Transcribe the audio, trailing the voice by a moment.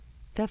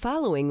The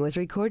following was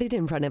recorded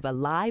in front of a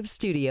live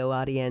studio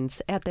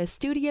audience at the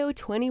Studio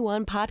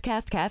 21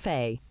 Podcast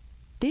Cafe.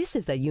 This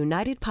is the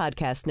United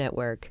Podcast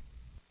Network.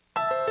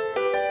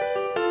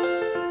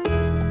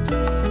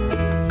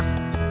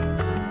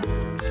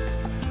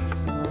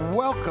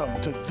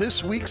 Welcome to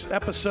this week's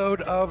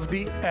episode of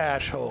The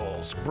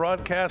Ashholes,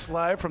 broadcast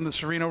live from the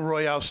Sereno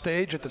Royale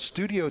stage at the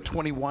Studio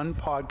 21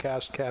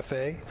 Podcast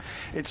Cafe.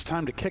 It's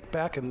time to kick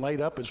back and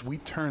light up as we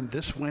turn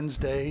this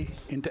Wednesday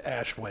into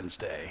Ash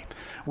Wednesday.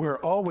 We're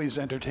always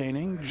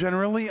entertaining,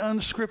 generally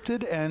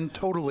unscripted, and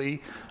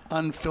totally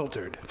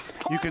unfiltered.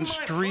 You can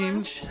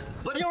stream...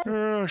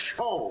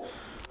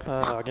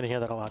 I'm going to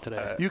hear that a lot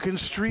today. You can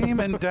stream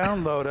and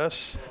download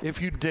us,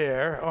 if you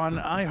dare, on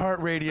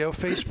iHeartRadio,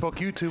 Facebook,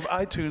 YouTube,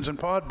 iTunes, and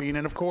Podbean,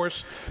 and, of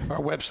course,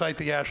 our website,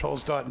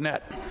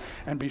 theashholes.net.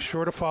 And be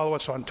sure to follow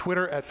us on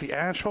Twitter at The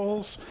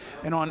Ashholes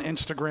and on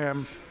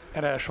Instagram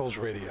at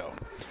Ashholes Radio.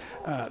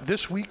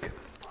 This week,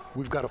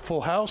 we've got a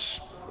full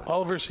house.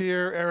 Oliver's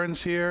here,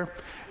 Aaron's here,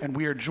 and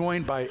we are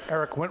joined by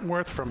Erik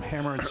Wentworth from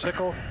Hammer and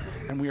Sickle,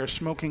 and we are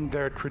smoking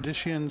their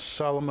Tradicion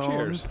Salomon.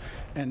 Cheers.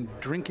 And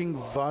drinking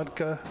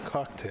vodka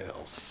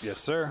cocktails. Yes,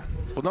 sir.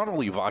 Well, not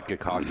only vodka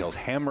cocktails,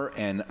 Hammer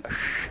and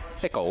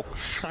Sickle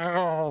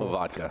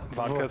vodka.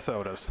 Vodka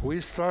sodas. We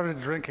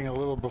started drinking a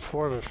little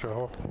before the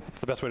show.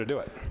 It's the best way to do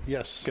it.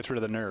 Yes. Gets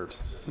rid of the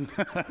nerves.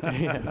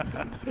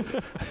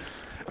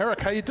 Erik,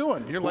 how you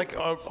doing? You're like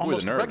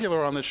almost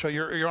regular on this show.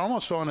 You're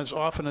almost on as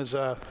often as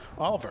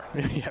Oliver.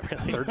 Yeah,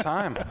 really. Third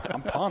time.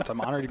 I'm pumped.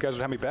 I'm honored you guys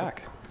would have me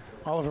back.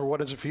 Oliver, what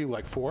is it for you,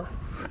 like 4?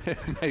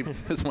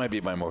 This might be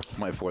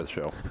my fourth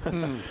show.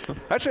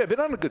 Actually, I've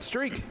been on a good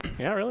streak.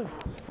 Yeah, really.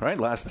 Right,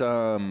 last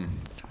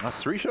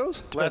 3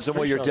 shows? Depends on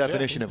what your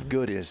definition of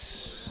good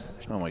is.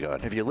 Oh, my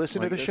God. Have you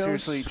listened to the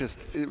shows? Seriously,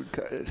 just...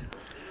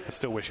 I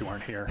still wish you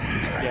weren't here.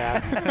 Yeah.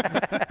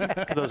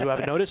 For those who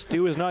haven't noticed,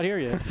 Stu is not here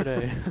yet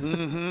today.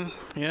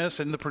 Mm-hmm.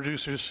 Yes, in the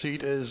producer's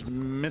seat is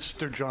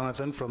Mr.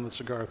 Jonathan from the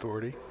Cigar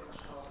Authority.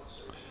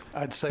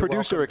 I'd say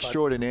Producer welcome,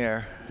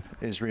 extraordinaire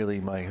is really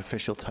my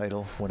official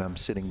title when I'm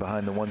sitting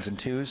behind the ones and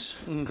twos.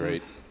 Mm-hmm.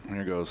 Great.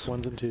 Here goes.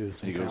 Ones and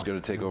twos. Ego's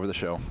going to take over the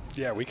show.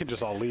 Yeah, we can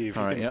just all leave.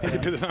 All right, he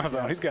can do this on his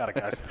own. He's got it,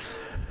 guys.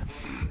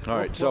 All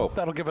right, so...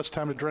 that'll give us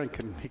time to drink,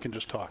 and he can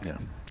just talk.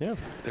 Yeah.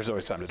 There's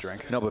always time to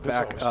drink. No, but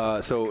back,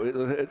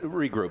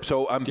 regroup.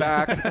 So I'm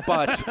back,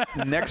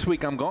 but next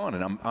week I'm gone,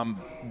 and I'm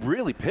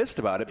really pissed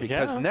about it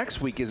because next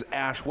week is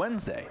Ash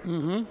Wednesday.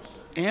 Mm-hmm.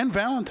 And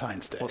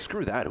Valentine's Day. Well,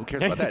 screw that. Who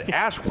cares about that?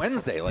 Ash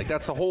Wednesday. Like,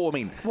 that's the whole,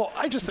 Well,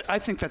 I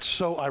think that's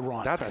so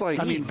ironic. That's like...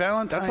 Valentine's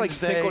Day... That's like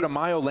Cinco de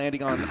Mayo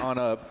landing on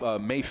a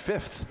May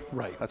 5th.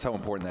 Right. That's how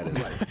important that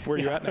is. Right. Where are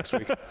you at next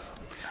week?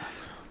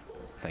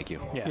 Thank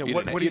you. Yeah.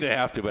 You didn't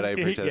have to, but I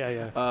appreciate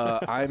it. Yeah.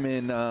 I'm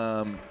in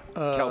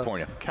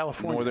California.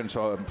 California.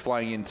 So I'm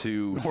flying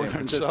into San Northern,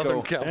 Francisco.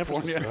 Southern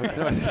California.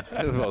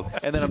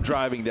 And then I'm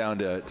driving down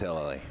to LA.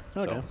 Okay.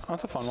 So,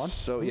 that's a fun one.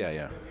 So,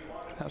 yeah.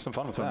 Have some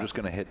fun with So that. I'm just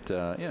going to hit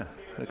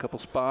a couple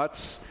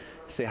spots,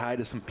 say hi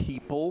to some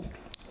people.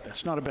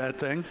 That's not a bad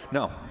thing.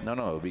 No.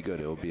 It'll be good.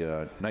 It'll be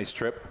a nice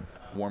trip,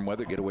 warm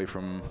weather, get away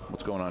from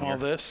what's going on here. All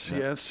this,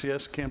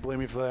 yes. Can't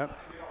blame you for that.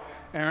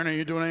 Aaron, are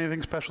you doing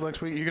anything special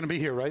next week? You're going to be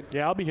here, right?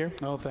 Yeah, I'll be here.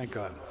 Oh, thank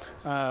God.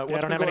 I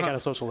don't have any kind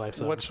of social life.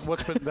 So. What's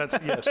been? That's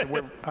yes.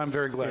 I'm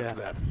very glad for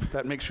that.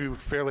 That makes you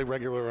fairly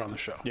regular on the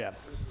show. Yeah.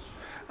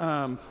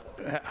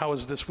 How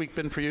has this week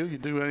been for you? You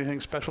do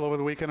anything special over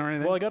the weekend or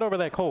anything? Well, I got over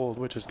that cold,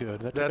 which is good.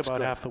 That took about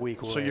good. half the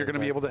week away. So you're going to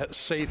be able to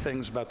say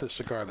things about this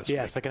cigar this week?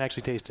 Yes, I can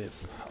actually taste it.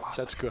 Awesome.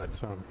 That's good.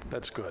 So,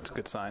 that's good. It's a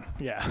good sign.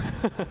 Yeah.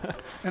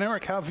 And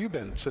Erik, how have you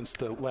been since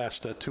the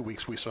last 2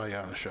 weeks we saw you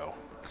on the show?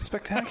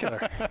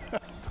 Spectacular.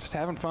 Just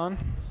having fun.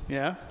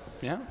 Yeah?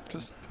 Yeah.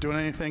 Just doing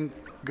anything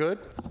good?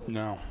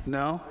 No.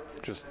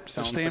 Just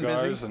selling staying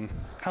cigars busy? and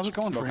how's it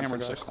going for Hammer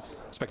and cigars? Sickle?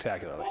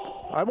 Spectacularly.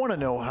 I want to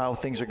know how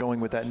things are going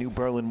with that new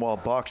Berlin Wall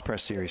box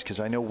press series, because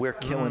I know we're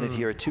killing it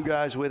here at Two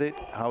Guys with it.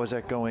 How is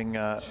that going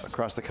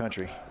across the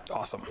country?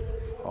 Awesome.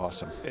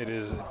 It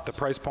is the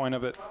price point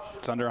of it.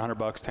 It's under $100,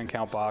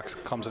 10-count box.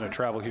 Comes in a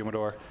travel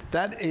humidor.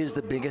 That is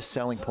the biggest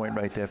selling point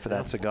right there for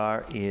that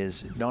cigar.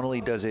 Is not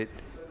only does it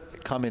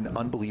come in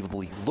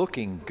unbelievably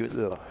good-looking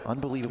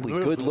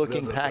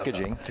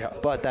packaging,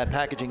 but that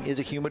packaging is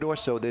a humidor,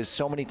 so there's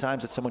so many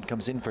times that someone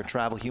comes in for a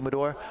travel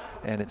humidor,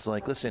 and it's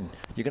like, listen,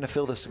 you're going to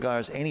fill the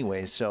cigars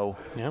anyways, so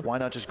why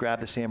not just grab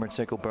this Hammer and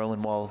Sickle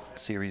Berlin Wall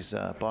Series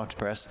box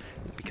press,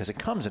 because it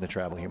comes in a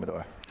travel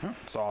humidor.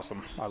 It's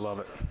awesome. I love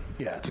it.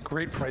 Yeah, it's a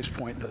great price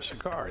point. The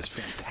cigar is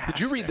fantastic. Did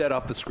you read that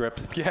off the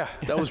script? Yeah.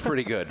 That was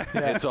pretty good.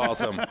 It's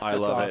awesome. I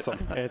love it.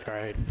 It's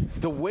great.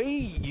 The way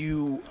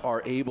you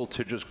are able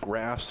to just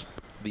grasp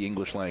the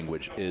English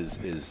language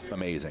is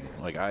amazing.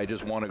 Like, I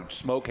just want to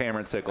smoke Hammer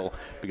and Sickle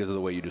because of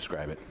the way you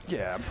describe it.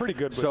 Yeah, I'm pretty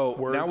good with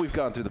words. Now we've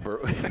gone through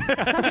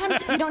the...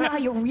 Sometimes you don't know how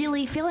you're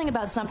really feeling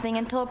about something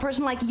until a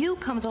person like you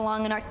comes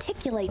along and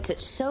articulates it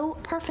so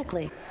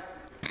perfectly.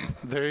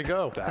 There you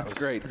go. That's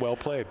great. Well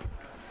played.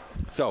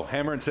 So,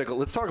 Hammer and Sickle,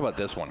 let's talk about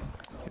this one.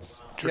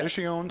 It's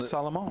Tradicion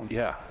Salomon.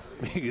 Yeah,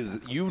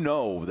 because you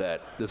know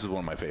that this is one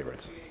of my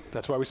favorites.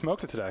 That's why we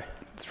smoked it today.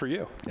 It's for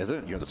you. Is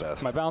it? You're the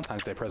best. My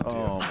Valentine's Day present to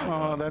you.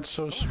 Oh, that's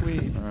so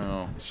sweet.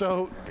 Oh.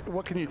 So,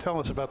 what can you tell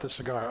us about this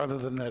cigar, other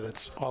than that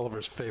it's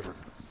Oliver's favorite?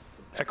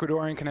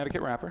 Ecuadorian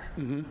Connecticut wrapper.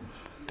 Mm-hmm.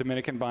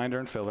 Dominican binder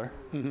and filler.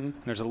 Mm-hmm.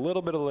 There's a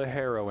little bit of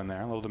Ligero in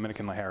there, a little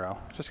Dominican Ligero.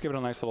 Just give it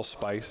a nice little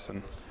spice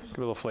and give it a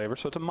little flavor.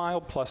 So it's a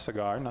mild plus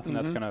cigar. Nothing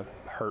that's going to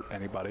hurt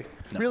anybody.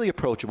 No. Really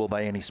approachable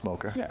by any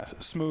smoker. Yeah,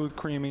 smooth,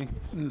 creamy.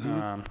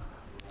 Mm-hmm.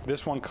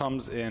 This one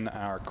comes in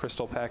our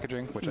crystal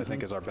packaging, which I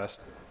think is our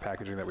best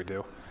packaging that we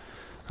do.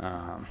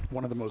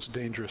 One of the most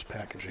dangerous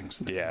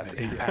packagings. Yeah, it's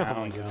 8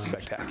 pounds. It's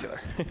spectacular.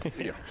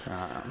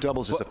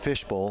 Doubles as a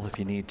fish bowl if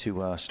you need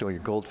to store your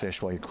goldfish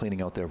while you're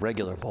cleaning out their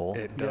regular bowl.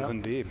 It does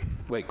indeed.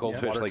 Wait,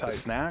 goldfish like the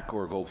snack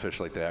or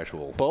goldfish like the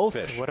actual both?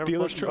 Fish? Whatever.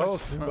 Dealer's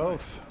choice.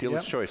 Both.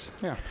 Dealer's choice.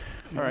 Yeah.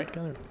 All right.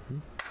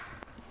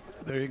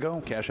 There you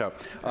go. Cash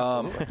out.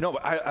 No,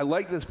 but I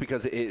like this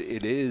because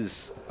it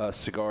is a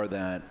cigar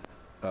that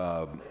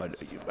I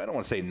don't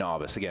want to say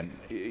novice. Again,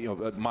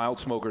 a mild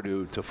smoker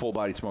to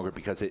full-bodied smoker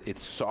because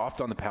it's soft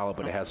on the palate,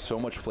 but it has so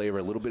much flavor,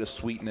 a little bit of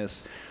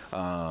sweetness.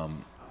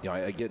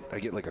 I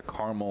get like a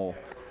caramel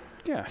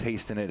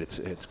taste in it.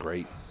 It's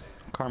great.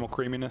 Caramel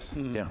creaminess.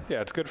 Yeah. Yeah,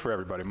 it's good for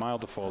everybody.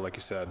 Mild to full, like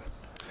you said.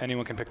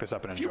 Anyone can pick this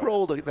up and enjoy. If you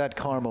roll that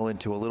caramel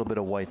into a little bit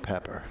of white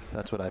pepper,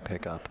 that's what I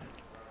pick up.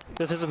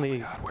 This isn't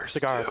the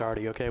cigar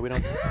authority, okay? We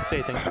don't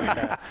say things like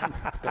that.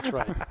 That's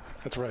right.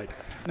 That's right.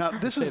 Now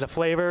this Say is the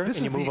flavor, This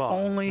and is you move the on.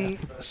 only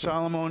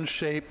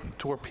Salomon-shaped,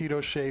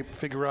 torpedo-shaped,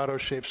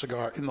 Figurado-shaped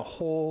cigar in the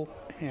whole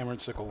Hammer and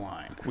Sickle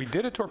line. We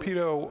did a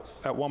torpedo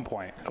at one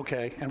point.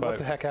 Okay, and what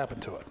the heck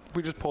happened to it?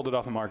 We just pulled it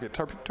off the market.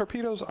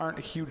 Torpedoes aren't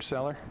a huge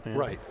seller.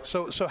 Right.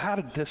 So how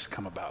did this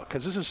come about?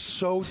 Because this is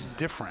so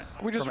different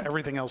from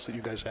everything else that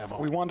you guys have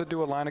on. We wanted to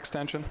do a line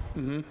extension.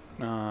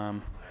 Mm-hmm.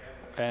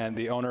 And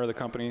the owner of the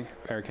company,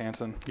 Erik,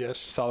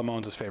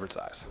 Salomon's his favorite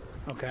size.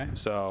 Okay.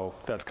 So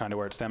that's kind of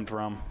where it stemmed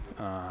from.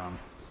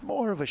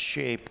 More of a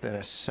shape than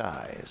a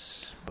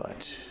size,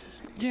 but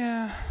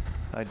yeah,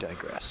 I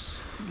digress.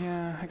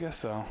 Yeah, I guess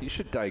so. You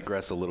should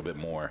digress a little bit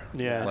more.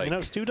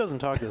 Yeah, Stu doesn't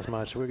talk this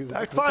much.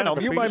 Fine, I'll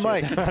mute my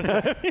mic.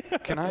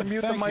 Can I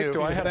mute the mic?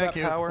 Do I have that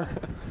power?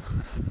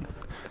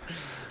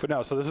 But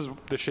no, so this is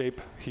the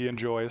shape he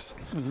enjoys.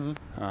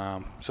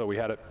 Mm-hmm. So we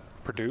had it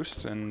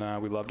produced,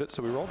 and we loved it,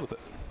 so we rolled with it.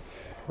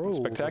 It's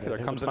spectacular.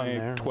 It comes in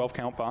a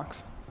 12-count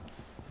box.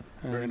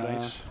 Very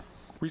nice.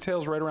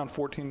 Retails right around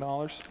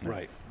 $14.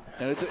 Right.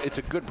 And it's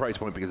a good price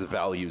point because the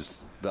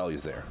value's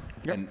there.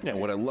 Yep. And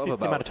what I love about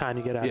the amount of time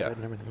you get out of it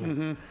and everything.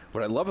 Mm-hmm.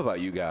 What I love about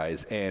you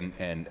guys and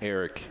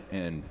Erik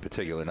in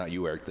particular, not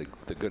you, Erik,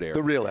 the good Erik.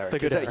 The real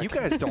Erik. Is that you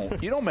guys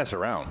don't mess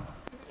around.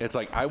 It's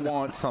like I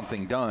want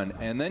something done,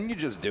 and then you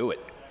just do it.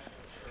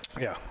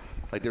 Yeah.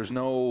 Like there's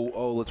no,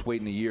 let's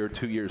wait in a year,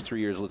 2 years, 3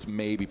 years, let's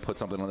maybe put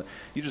something on it.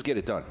 You just get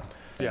it done.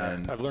 Yeah,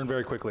 and I've learned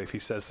very quickly, if he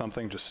says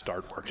something, just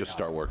start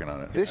working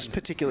on it. This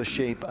particular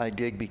shape I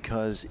dig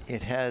because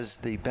it has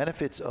the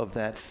benefits of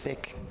that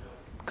thick,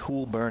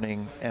 cool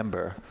burning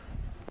ember.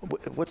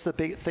 What's the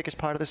thickest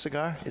part of the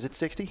cigar? Is it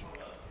 60?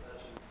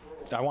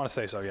 I want to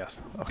say so, yes.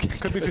 Okay.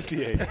 Could be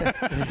 58.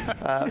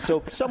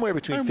 So somewhere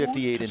between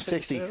 58 and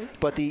 60.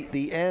 But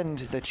the end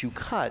that you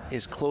cut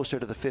is closer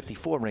to the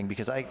 54 ring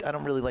because I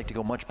don't really like to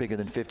go much bigger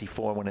than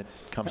 54 when it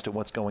comes to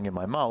what's going in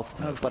my mouth.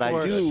 But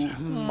I do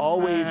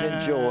always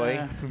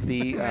enjoy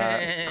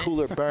the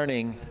cooler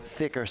burning,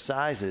 thicker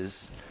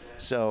sizes.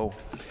 So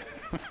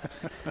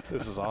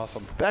this is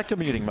awesome. Back to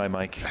muting my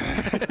mic.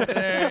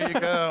 There you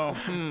go.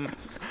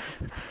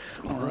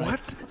 What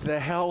the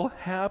hell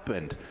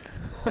happened?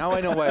 Now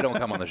I know why I don't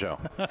come on the show.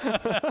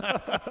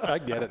 I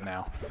get it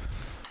now.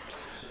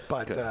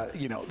 But,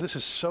 this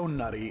is so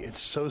nutty. It's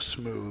so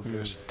smooth.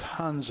 There's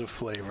tons of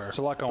flavor. There's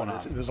a lot going on.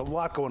 There's a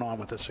lot going on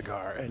with this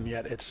cigar, and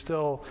yet it's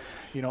still,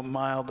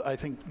 mild. I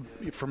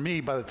think, for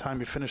me, by the time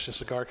you finish the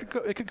cigar,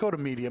 it could go to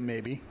medium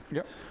maybe.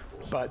 Yep.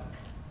 But,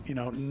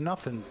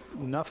 nothing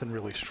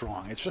really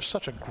strong. It's just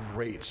such a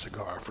great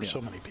cigar for so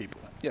many people.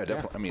 Yeah,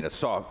 definitely. Yeah. I mean,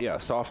 a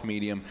soft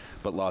medium,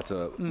 but lots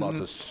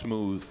of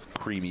smooth,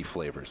 creamy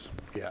flavors.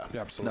 Yeah,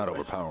 absolutely. Not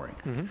overpowering.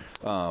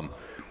 Mm-hmm.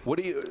 What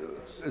do you?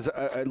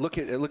 I look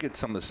at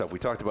some of the stuff we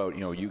talked about.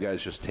 You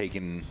guys just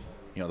taking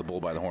the bull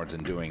by the horns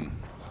and doing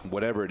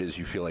whatever it is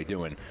you feel like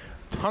doing.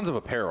 Tons of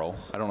apparel.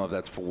 I don't know if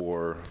that's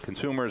for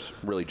consumers,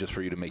 really just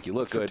for you to make you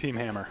look good. For Team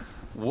Hammer.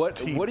 What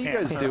do you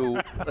guys do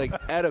like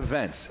at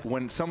events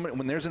when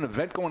there's an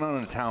event going on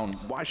in a town?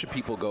 Why should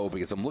people go?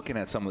 Because I'm looking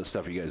at some of the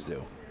stuff you guys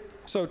do.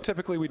 So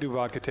typically we do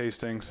vodka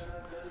tastings.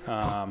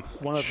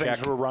 One of the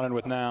things we're running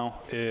with now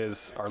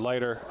is our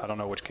lighter. I don't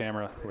know which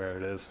camera where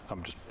it is.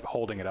 I'm just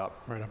holding it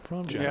up right up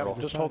front. Yeah,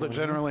 just hold it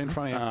generally in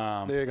front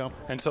of you. There you go.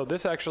 And so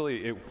this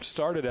actually it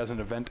started as an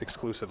event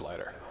exclusive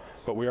lighter,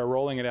 but we are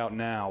rolling it out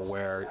now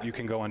where you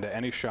can go into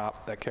any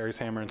shop that carries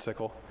Hammer and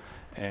Sickle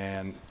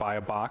and buy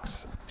a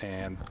box,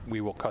 and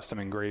we will custom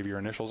engrave your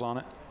initials on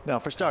it. Now,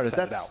 for starters,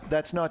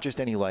 that's not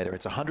just any lighter.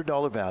 It's a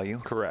 $100 value.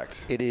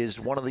 Correct. It is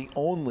one of the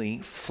only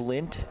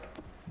flint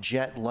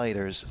jet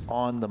lighters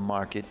on the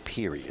market,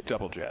 period.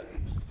 Double jet.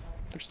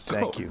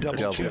 Thank you.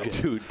 Double two jets.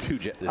 Two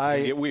jets. It's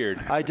gonna get weird.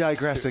 I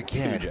digress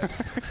again. 2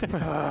 jets.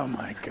 Oh,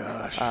 my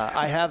gosh.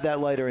 I have that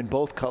lighter in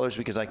both colors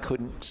because I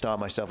couldn't stop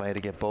myself. I had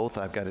to get both.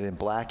 I've got it in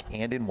black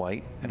and in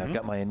white, and I've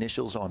got my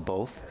initials on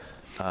both.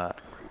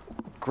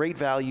 Great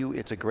value.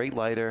 It's a great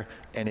lighter,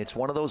 and it's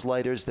one of those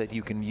lighters that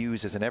you can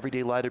use as an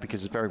everyday lighter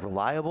because it's very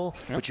reliable,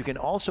 but you can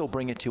also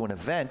bring it to an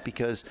event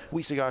because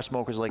we cigar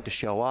smokers like to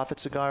show off at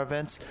cigar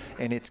events,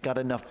 and it's got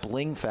enough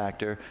bling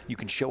factor. You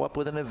can show up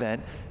with an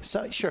event.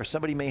 So, sure,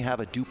 somebody may have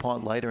a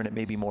DuPont lighter, and it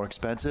may be more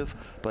expensive,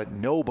 but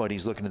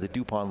nobody's looking at the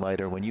DuPont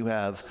lighter when you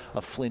have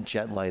a Flint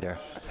Jet lighter.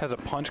 It has a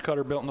punch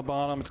cutter built in the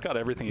bottom. It's got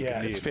everything you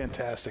can need. Yeah, it's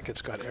fantastic.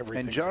 It's got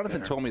everything. And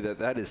Jonathan told me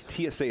that is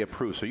TSA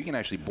approved, so you can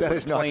actually board That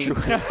is not true.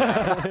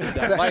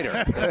 that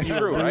lighter. That's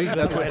true, right?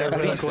 That's what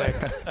everybody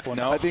said. Well,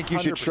 no, I think you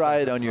should try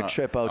it on it's your not.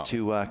 trip out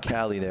to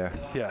Cali there.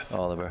 Yes.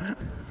 Oliver.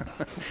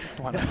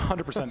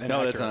 100% inaccurate.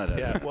 No, that's not it.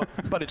 Yeah, well,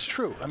 but it's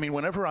true. I mean,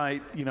 whenever I,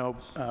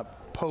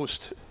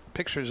 post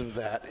pictures of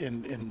that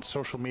in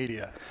social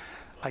media,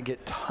 I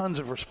get tons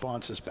of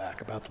responses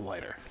back about the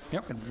lighter.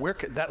 Yep. And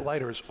that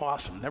lighter is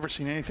awesome. Never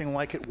seen anything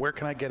like it. Where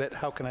can I get it?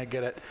 How can I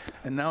get it?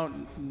 And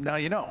now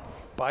you know.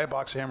 Buy a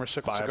box of Hammer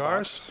Sickle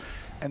cigars,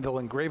 and they'll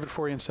engrave it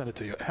for you and send it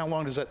to you. How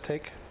long does that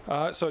take?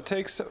 So it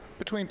takes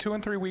between 2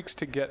 and 3 weeks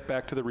to get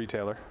back to the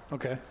retailer.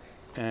 Okay.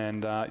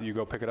 And you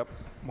go pick it up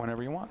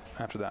whenever you want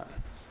after that.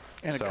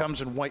 And it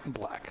comes in white and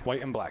black.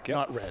 White and black, yeah.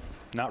 Not red.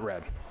 Not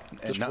red.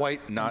 Just not,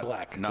 white not and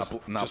black. Not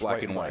Just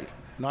black and white.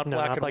 Not No,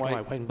 black not and black white. and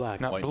white. White and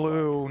black. Not White and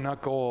blue,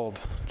 not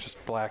gold.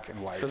 Just black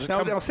and white. Does it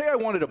Now, come- say I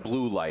wanted a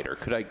blue lighter.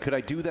 Could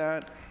I do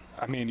that?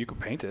 I mean, you could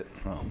paint it.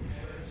 Oh.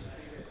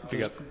 If you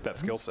got that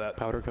skill set.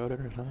 Powder coated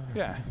or something?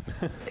 Yeah.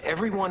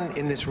 Everyone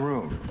in this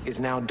room is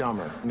now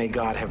dumber. May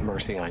God have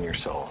mercy on your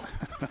soul.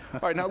 All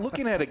right, now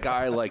looking at a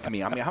guy like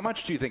me, I mean, how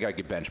much do you think I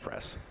could bench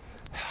press?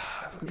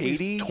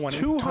 80,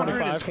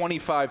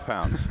 225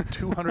 pounds.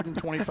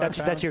 225 pounds.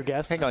 That's your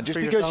guess? Hang on, just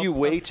for because yourself? you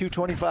weigh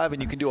 225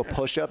 and you can do a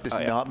push-up does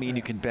not mean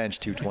you can bench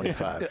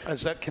 225.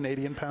 Is that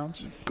Canadian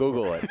pounds?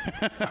 Google it.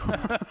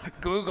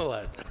 Google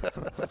it.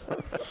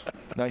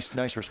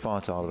 Nice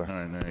response, Oliver. All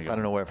right, there you go. I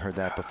don't know where I've heard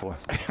that before.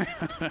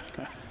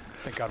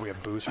 Thank God we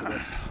have booze for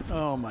this.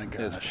 Oh, my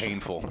gosh. It's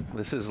painful.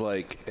 This is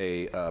like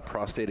a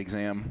prostate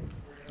exam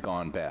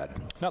gone bad.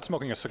 Not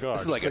smoking a cigar.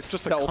 This is like it's a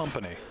just self- the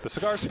company. The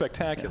cigar's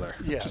spectacular.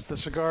 Yes, the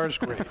cigar is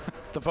great.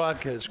 The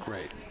vodka is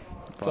great.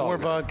 More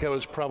vodka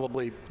is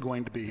probably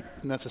going to be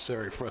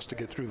necessary for us to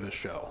get through this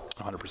show.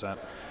 100%.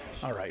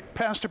 All right.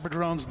 Pastor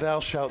Padron's Thou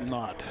Shalt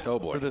Not Oh,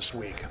 boy. for this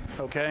week.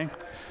 Okay?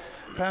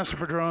 Pastor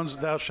Padron's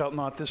Thou Shalt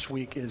Not this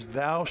week is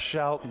Thou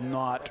Shalt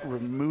Not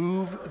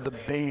remove the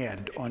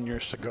band on your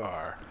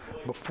cigar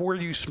before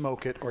you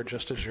smoke it or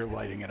just as you're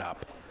lighting it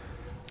up.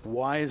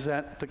 Why is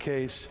that the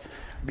case?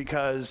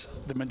 Because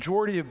the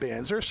majority of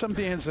bands, there are some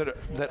bands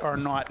that are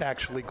not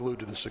actually glued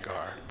to the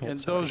cigar. And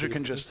those you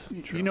can just,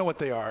 you know what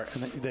they are,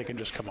 and they can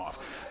just come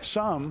off.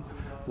 Some,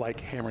 like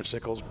Hammer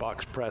Sickles,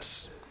 Box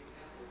Press,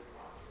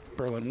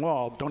 Berlin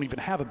Wall, don't even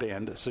have a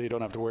band, so you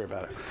don't have to worry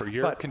about it. For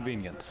your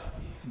convenience.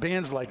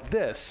 Bands like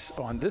this,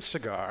 on this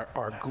cigar,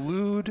 are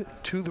glued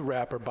to the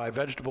wrapper by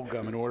vegetable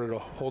gum in order to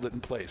hold it in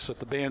place. So that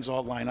the bands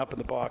all line up in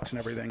the box and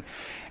everything.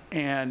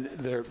 And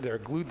they're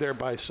glued there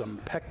by some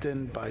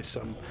pectin, by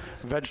some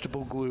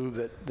vegetable glue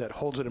that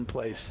holds it in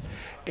place.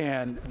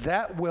 And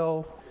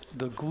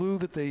the glue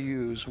that they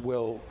use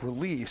will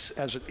release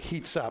as it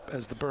heats up,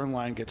 as the burn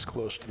line gets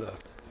close to the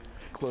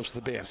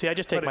band. See, I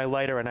just take my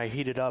lighter and I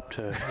heat it up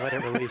to let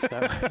it release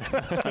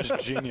that.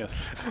 That's genius.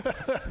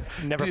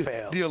 Never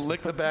fails. Do you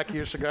lick the back of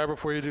your cigar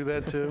before you do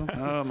that too?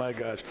 Oh my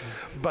gosh.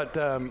 But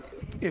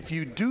if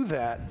you do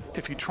that,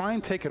 if you try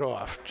and take it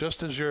off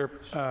just as you're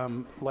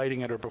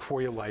lighting it or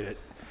before you light it,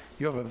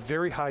 you have a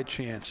very high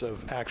chance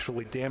of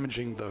actually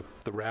damaging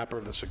the wrapper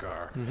of the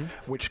cigar,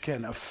 which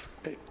can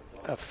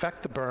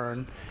affect the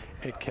burn.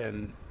 It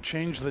can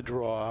change the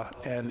draw,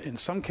 and in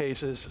some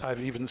cases,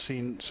 I've even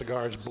seen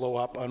cigars blow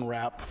up,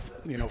 unwrap,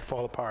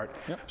 fall apart.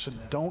 Yep. So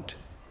don't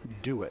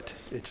do it.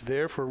 It's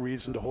there for a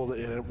reason to hold it,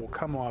 and it will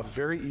come off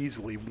very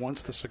easily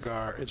once the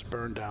cigar is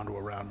burned down to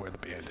around where the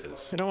band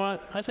is. You know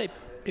what? I say,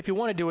 if you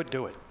want to do it,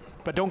 do it.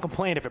 But don't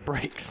complain if it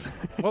breaks.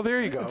 Well,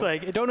 there you go. It's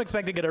like, don't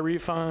expect to get a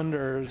refund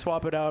or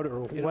swap it out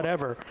or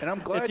whatever. And I'm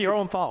glad it's your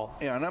own fault.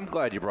 Yeah, and I'm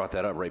glad you brought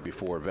that up right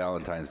before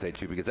Valentine's Day,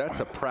 too, because that's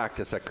a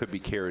practice that could be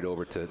carried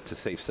over to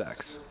safe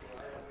sex.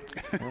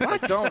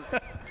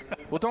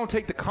 What? Don't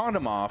take the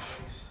condom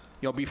off,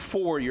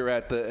 before you're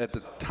at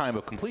the time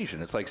of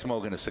completion. It's like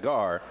smoking a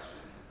cigar.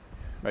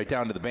 Right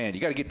down to the band.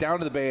 You got to get down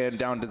to the band,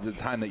 down to the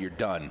time that you're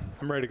done.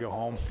 I'm ready to go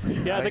home.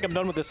 Yeah, I think I'm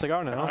done with this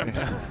cigar now. I'm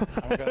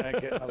going to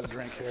get another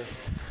drink here.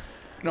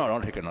 No,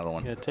 don't take another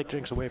one. Yeah, take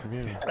drinks away from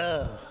you.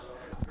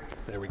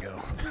 There we go.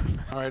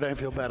 All right, I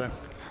feel better.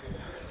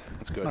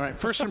 That's good. All right,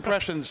 first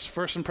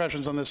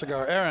impressions on this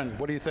cigar. Aaron,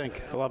 what do you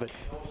think? I love it.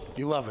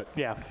 You love it.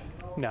 Yeah.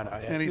 No.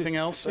 Anything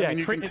else? Yeah, I mean,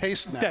 you can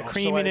taste now. That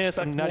creaminess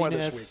so I and expect more nuttiness.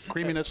 this week.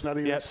 Creaminess,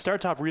 nuttiness. Yeah, it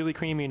starts off really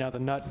creamy. Now the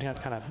nut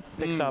kind of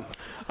picks up.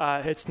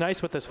 It's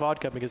nice with this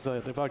vodka because the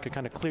vodka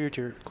kind of clears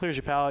your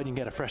palate. You can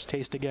get a fresh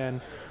taste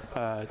again.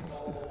 It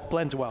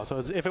blends well. So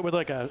if it was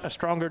like a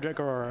stronger drink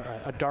or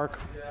a dark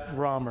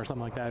rum or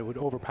something like that, it would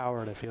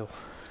overpower it, I feel.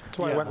 That's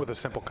why I went with a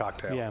simple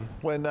cocktail. Yeah.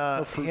 When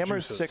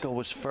Hammer's Sickle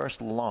was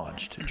first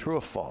launched, true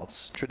or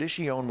false,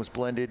 Tradicion was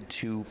blended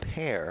to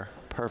pair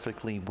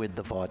perfectly with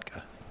the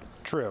vodka.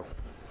 True.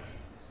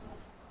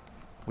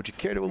 Would you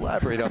care to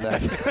elaborate on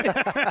that?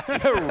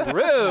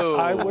 True.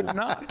 I would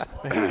not.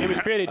 It was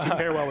created to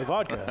pair well with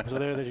vodka. So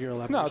there's your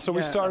elaboration. No, so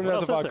we started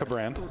What as a else is vodka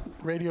there? brand.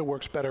 Radio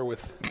works better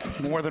with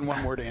more than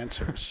one word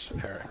answers,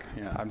 Eric.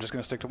 Yeah, I'm just going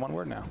to stick to one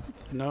word now.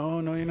 No,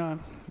 you're not.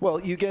 Well,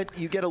 you get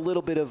a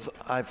little bit of,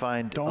 I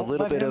find, Don't a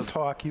little let bit him of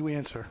talk. You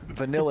answer.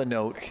 vanilla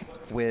note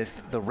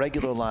with the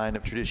regular line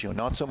of Tradicion,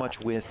 not so much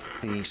with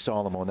the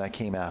Salomon that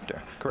came after.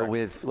 Correct. But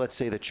with, let's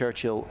say, the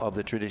Churchill of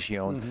the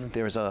Tradicion,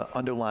 there's an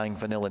underlying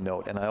vanilla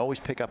note, and I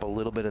always pick up a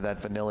little bit of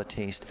that vanilla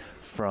taste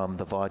from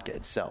the vodka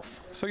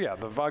itself. So yeah,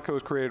 the vodka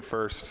was created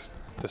first.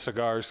 The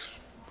cigars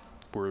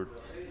were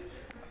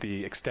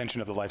the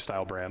extension of the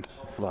lifestyle brand.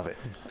 Love it.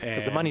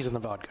 Because the money's in the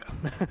vodka.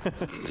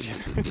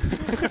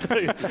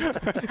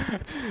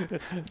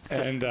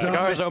 And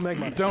Cigars don't make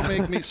money. Don't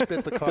make me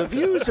spit the coffee. The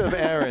views of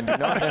Aaron do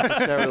not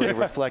necessarily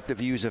reflect the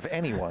views of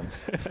anyone,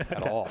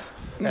 at all.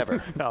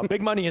 ever. No,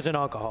 big money is in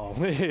alcohol.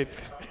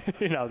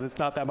 There's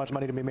not that much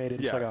money to be made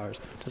in Yeah. cigars.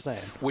 Just saying.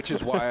 Which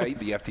is why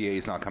the FDA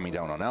is not coming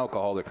down on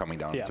alcohol. They're coming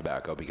down Yeah. on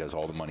tobacco because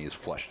all the money is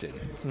flushed in.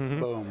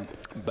 Boom.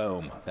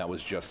 Boom. That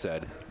was just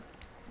said.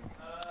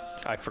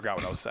 I forgot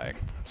what I was saying.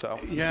 So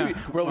Yeah.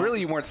 Well, really,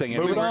 you weren't saying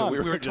anything. Moving So on. we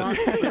We were were just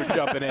we were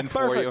jumping in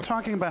for you.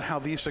 Talking about how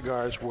these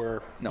cigars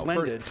were No,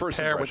 blended first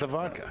to pair with the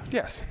impression. vodka.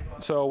 yes.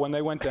 So when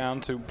they went down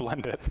to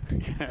blend it,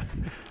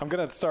 I'm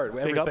going to start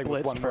They got everything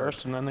with blitzed one word.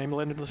 first, and then they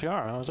blended the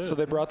cigar. That was it. So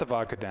they brought the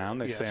vodka down.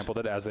 They Yes. sampled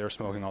it as they were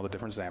smoking all the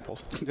different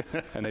samples,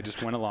 and they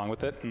just went along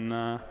with it. And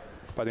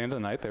by the end of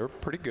the night, they were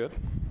pretty good.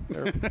 They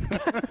were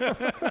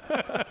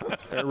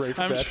ready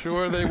for I'm bed.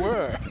 sure they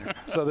were.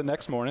 So the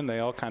next morning, they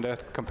all kind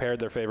of compared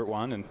their favorite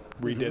one and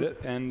redid it,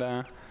 and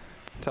that's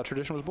how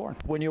Tradition was born.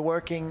 When you're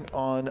working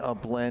on a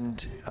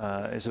blend,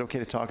 is it okay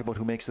to talk about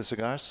who makes the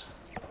cigars?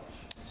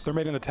 They're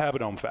made in the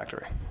Tabadome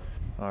factory.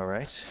 All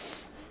right.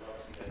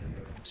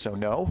 So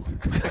no.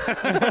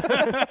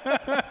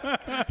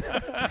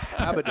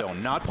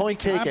 Tabadone, not Point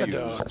taken.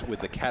 confused with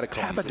the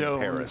catacombs Tabadone. in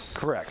Paris.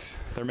 Correct.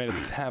 They're made at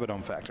the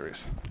Tabadome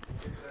factories.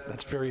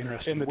 That's very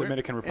interesting. In the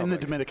Dominican In the Republic.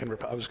 Dominican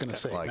Republic. I was going to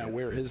say, like now it.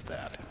 where is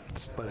that?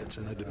 But it's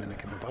in the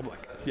Dominican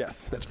Republic.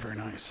 Yes. That's very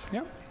nice.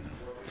 Yeah.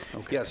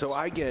 Okay. Yeah, so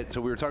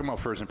we were talking about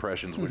first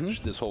impressions,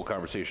 which this whole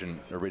conversation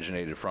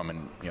originated from,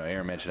 and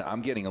Aaron mentioned it.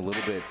 I'm getting a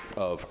little bit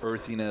of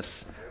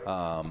earthiness,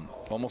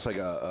 almost like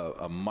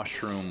a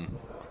mushroom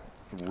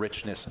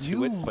richness to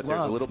You it, but there's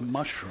a love little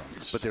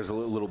mushrooms. but there's a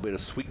little bit of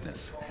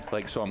sweetness.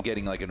 So I'm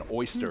getting like an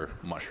oyster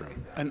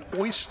mushroom. An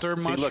oyster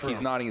See, mushroom. look,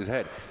 he's nodding his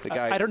head. The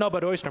guy. I don't know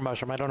about oyster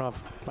mushroom. I don't know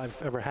if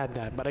I've ever had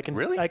that, but I can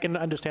Really? I can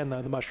understand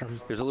the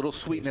mushroom. There's a little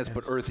sweetness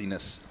but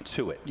earthiness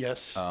to it. Yes.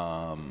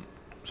 So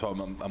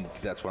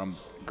that's what I'm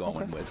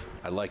going with.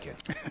 I like it.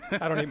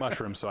 I don't eat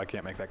mushrooms, so I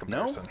can't make that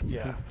comparison.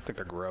 Yeah. I think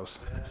they're gross.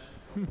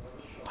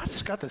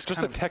 It's got this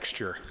Just kind the of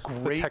texture.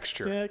 It's the great-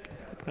 texture. Yeah,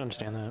 I can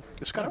understand that.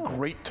 It's got a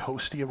great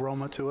toasty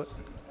aroma to it.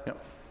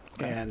 Yep.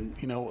 And,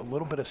 a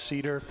little bit of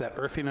cedar, that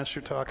earthiness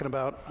you're talking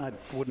about. I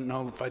wouldn't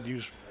know if I'd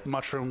use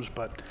mushrooms,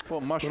 but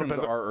Well, mushrooms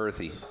are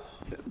earthy.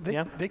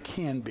 they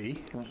can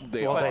be.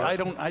 They Well, But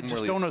they- I just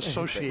really- don't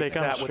associate They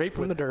come that straight with,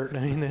 from the with dirt.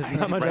 I mean, there's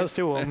not much else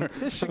to them. This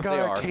They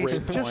cigar are. tastes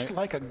Great just point.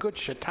 like a good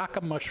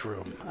shiitake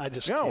mushroom. I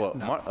just Yeah, can't.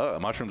 well, no.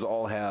 mushrooms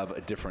all have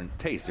a different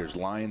taste. There's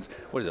lion's.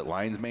 What is it?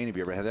 Lion's mane. Have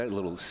you ever had that? A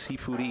little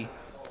seafoody.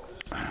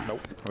 Nope.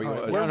 Are we, All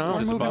right, is we're this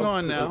moving above-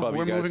 on this is now. above you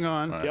We're guys? moving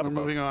on. All right, We're it's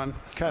above. moving on.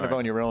 Kind of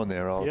on your own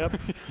there, all. Yep.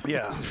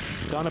 Yeah.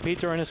 On a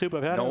pizza or in a soup.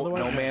 I've had it. No,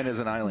 otherwise. no man is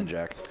an island,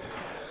 Jack.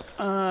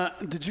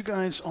 Did you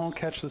guys all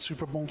catch the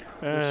Super Bowl?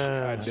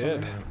 I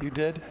did. You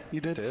did?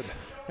 You did? Did.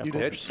 You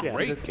did? It's a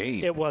great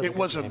game. It was. It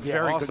was a good game.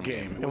 very Awesome good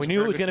game. And we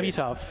knew it was going to be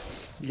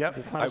tough. Yep.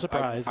 It's not a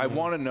surprise. I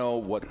want to know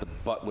what the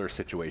Butler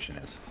situation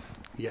is.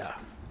 Yeah.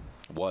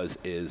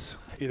 Is.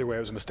 Either way, it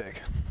was a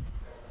mistake.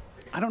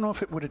 I don't know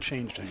if it would have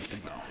changed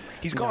anything, though.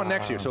 He's gone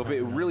next year, so if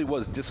it really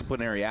was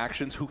disciplinary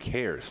actions, who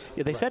cares?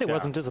 Yeah, they said it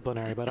wasn't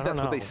disciplinary, but I don't That's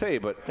know. what they say,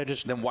 but They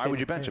just then why say would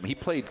you bench him? He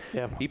played.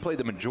 Yeah. He played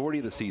the majority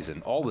of the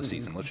season, all the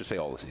season. Let's just say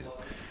all the season,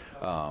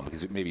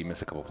 because maybe he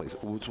missed a couple plays.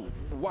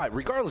 Why?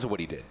 Regardless of what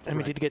he did. I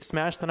mean, did you get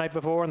smashed the night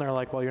before, and they're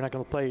like, "Well, you're not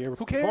going to play your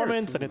cares?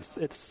 performance," and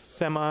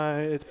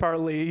it's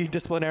partly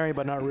disciplinary,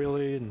 but not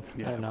really. And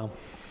I don't know.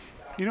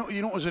 You know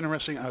what was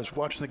interesting? I was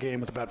watching the game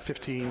with about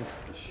 15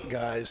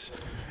 guys,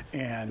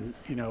 and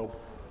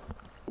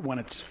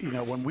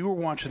when we were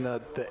watching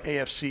the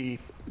AFC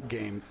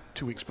game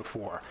 2 weeks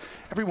before,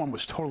 everyone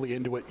was totally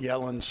into it,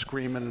 yelling,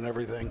 screaming, and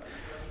everything.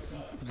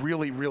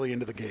 Really, really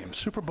into the game.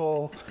 Super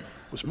Bowl,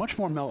 was much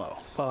more mellow.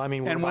 Well, I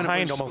mean, we're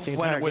behind almost the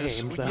entire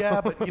game. So.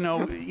 Yeah, but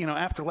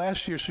after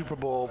last year's Super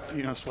Bowl,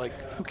 it's like,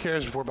 who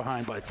cares if we're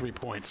behind by 3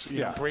 points?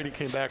 You know, Brady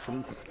came back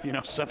from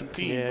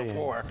 17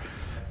 before.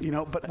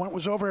 But when it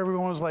was over,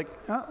 everyone was like,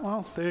 oh,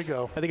 well, there you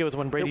go. I think it was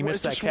when Brady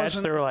missed that catch,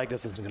 they were like,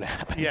 this isn't going to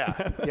happen.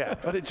 Yeah.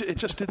 But it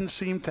just didn't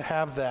seem to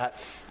have that.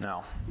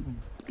 No.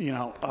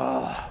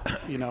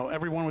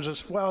 Everyone was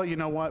just, well, you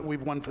know what?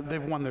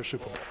 They've won their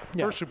Super Bowl.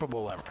 First Super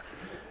Bowl ever.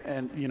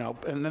 And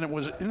and then it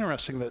was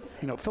interesting that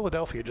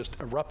Philadelphia just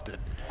erupted,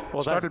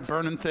 started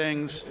burning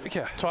things.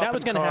 Yeah, that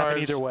was going to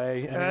happen either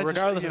way. I mean,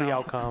 regardless of the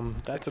outcome,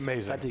 that's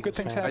amazing. Good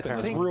things happen.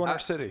 Let's ruin our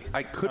city.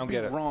 I could be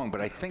wrong, but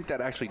I think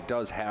that actually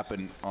does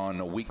happen on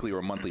a weekly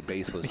or monthly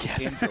basis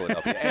in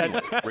Philadelphia.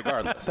 Anyway,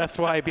 regardless, that's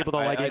why people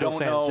don't like Eagles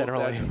fans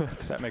generally.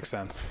 That makes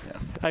sense. Yeah.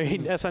 I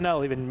mean,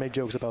 SNL even made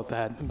jokes about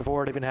that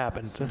before it even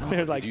happened.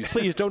 They're like,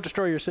 please don't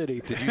destroy your city.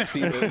 Did you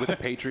see with the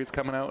Patriots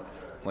coming out?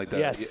 Like that?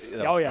 Yes.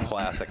 That was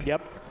classic.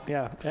 Yep.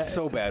 Yeah.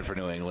 So bad for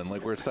New England.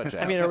 Like, we're such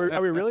I mean,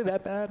 are we really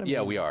that bad?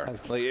 Yeah, we are.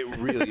 Like, it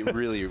really,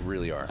 really,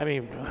 really are. I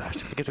mean,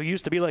 because we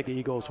used to be like the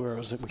Eagles, where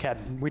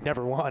we'd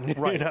never won.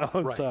 Right.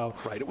 So.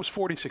 Right. It was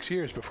 46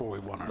 years before we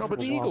won. No, but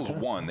the Eagles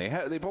won.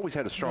 They've always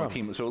had a strong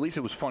team. So at least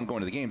it was fun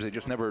going to the games. They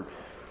just never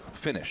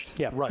finished.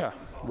 Yeah. Right. Yeah.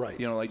 Right.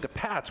 Like the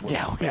Pats were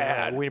bad.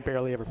 Yeah, we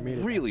barely ever made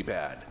it. Really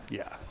bad.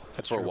 Yeah.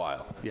 That's for a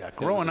while. Yeah.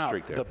 Growing up,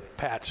 the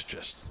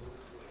Pats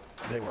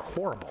they were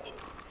horrible.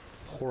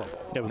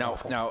 Horrible. It was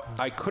awful. Now,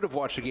 I could have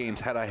watched the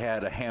games had I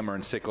had a hammer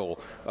and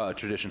sickle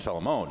Tradicion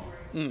Salomon.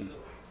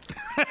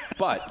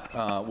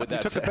 But with that,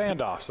 you took the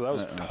band off, so that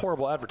was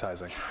horrible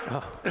advertising.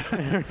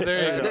 There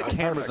you go. That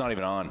camera's not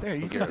even on.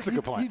 That's a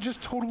good point. You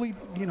just totally,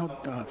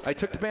 I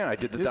took the band. I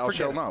did the thou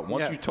shalt not.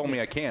 Once you told me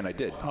I can, I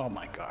did. Oh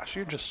my gosh,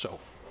 you're just so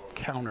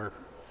counter.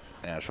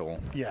 Asshole.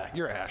 Yeah,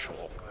 you're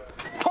asshole.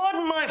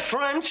 Pardon my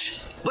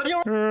French, but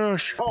you're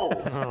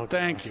asshole. Oh,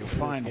 thank you.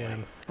 Finally,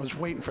 I was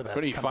waiting for that.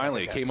 But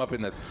it came up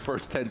in the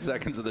first 10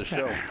 seconds of the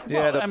show.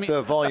 Yeah,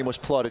 the volume was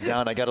plotted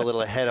down. I got a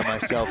little ahead of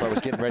myself. I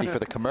was getting ready for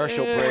the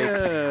commercial break.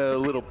 A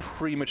little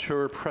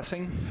premature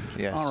pressing.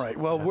 Yes. All right.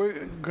 Well,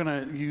 we're going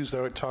to use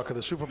the talk of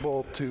the Super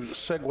Bowl to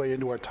segue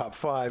into our top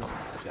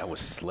 5. That was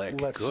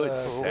slick. Let's good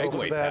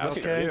segue. That,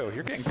 okay?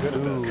 You're getting good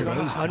at this.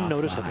 Today's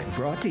unnoticeable.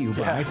 Brought to you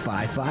by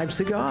 5-5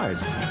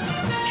 Cigars.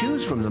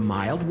 Choose from the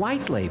mild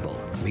white label,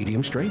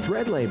 medium strength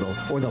red label,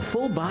 or the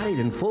full-bodied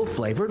and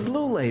full-flavored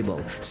blue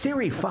label.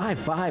 Series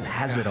 5-5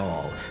 has it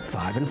all.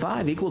 5 and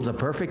 5 equals a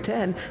perfect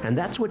 10, and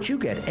that's what you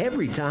get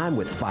every time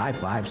with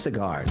 5-5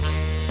 Cigars.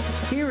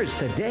 Here is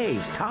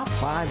today's top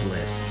 5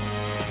 list.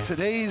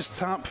 Today's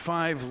top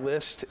 5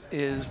 list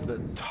is the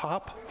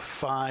top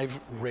 5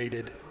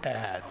 rated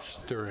ads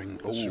during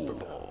the Super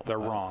Bowl. They're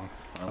wrong.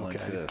 I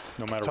like this.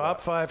 No matter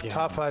top what.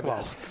 Top 5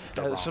 ads.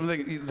 They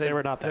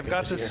were not that They've good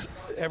got this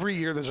this every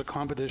year. There's a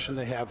competition.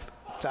 They have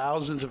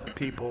thousands of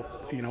people,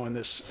 in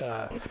this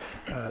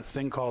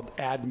thing called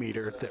Ad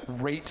Meter that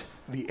rate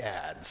the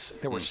ads.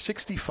 There were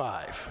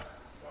 65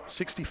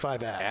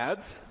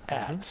 ads.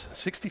 Ads.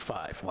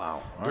 65.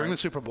 Wow. During the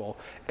Super Bowl.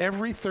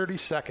 Every 30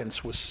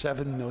 seconds was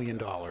 $7 million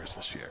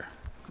this year.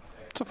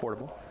 It's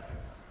affordable.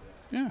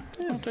 Yeah,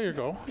 there you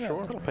go. Yeah,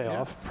 sure. It'll pay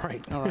off.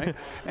 Right. All right.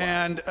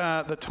 And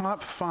the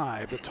top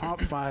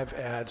 5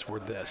 ads were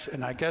this.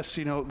 And I guess,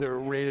 they're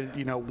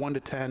rated, 1 to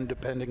 10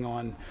 depending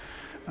on,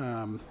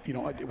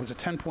 it was a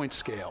 10-point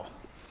scale.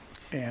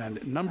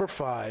 And number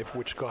 5,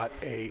 which got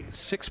a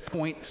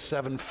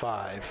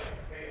 6.75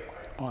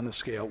 on the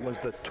scale, was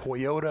the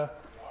Toyota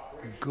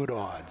Good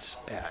Odds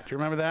ad. Do you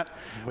remember that?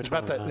 It was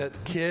about that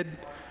kid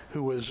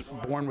who was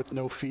born with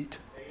no feet.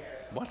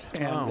 What?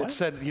 And it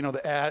said,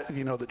 the ad,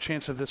 the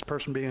chance of this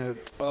person being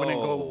winning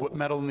gold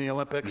medal in the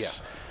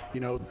Olympics,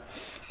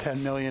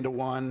 10 million to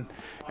 1.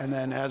 And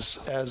then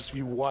as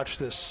you watch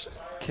this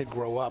kid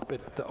grow up,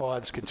 the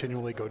odds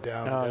continually go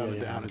down and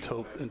down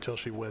until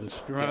she wins.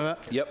 You remember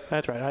that? Yep.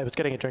 That's right. I was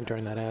getting a drink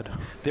during that ad.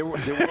 There were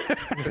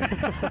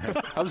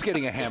I was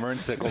getting a hammer and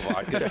sickle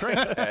vodka during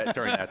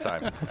that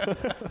time.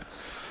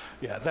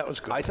 Yeah, that was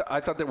good. I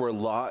thought there were a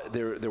lot.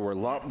 There were a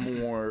lot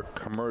more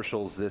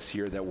commercials this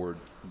year that were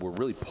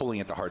really pulling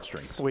at the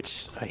heartstrings.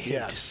 Which I hate.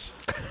 Yes.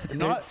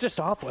 It's just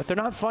awful. If they're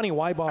not funny,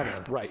 why bother?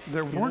 Right.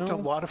 There weren't a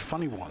lot of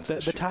funny ones.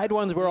 The Tide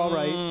ones were all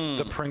right.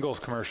 The Pringles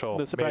commercial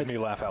made me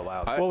laugh out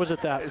loud. What was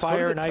it? That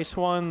Fire and Ice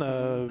one?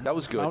 That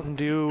was good. Mountain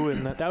Dew,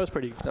 and that was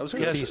pretty. That was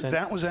good. Yes, decent.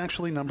 that was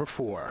actually number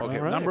 4. Okay.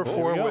 Right. Number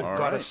 4 got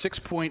a right.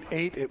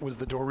 6.8. It was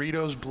the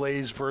Doritos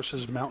Blaze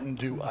versus Mountain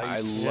Dew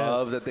Ice. I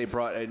love that they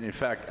brought. And in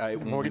fact,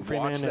 when Morgan we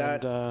Freeman watched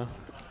that.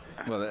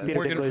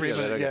 Morgan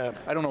Freeman, yeah.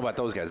 I don't know about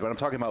those guys, but I'm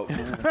talking about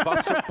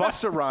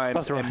Busta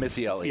Rhymes and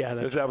Missy Elliott. Yeah,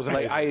 that was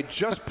amazing. I had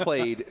just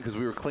played because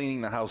we were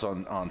cleaning the house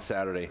on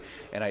Saturday,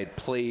 and I had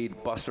played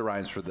Busta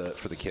Rhymes for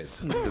the kids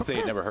because they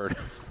had never heard.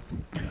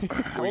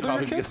 How old are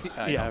your kids?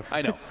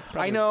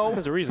 I know.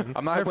 There's a reason.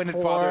 I'm not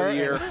winning Father of the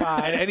Year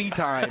at any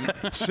time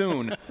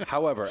soon.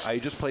 However, I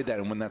just played that,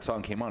 and when that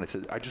song came on, I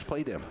said, I just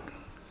played him.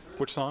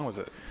 Which song was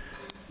it?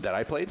 That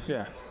I played?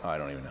 Yeah. Oh, I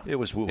don't even know. It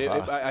was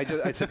woo-ha.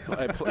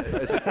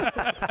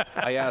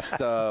 I asked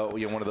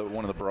one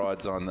of the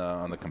broads on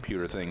the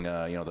computer thing,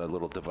 the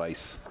little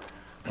device,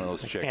 one of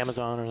those chicks.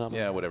 Amazon or something.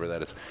 Yeah, whatever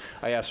that is.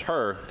 I asked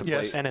her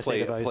to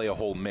play a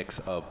whole mix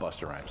of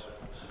Busta Rhymes.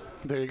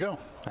 There you go.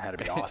 That had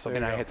to be awesome.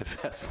 And I had to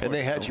fast forward. And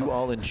they had you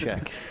all in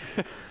check.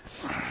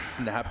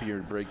 Snap your,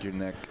 break your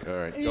neck. All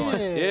right, go on.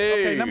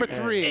 Okay, number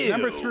 3.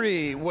 Number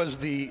 3 was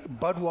the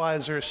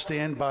Budweiser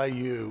Stand By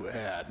You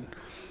ad.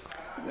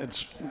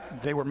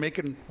 They were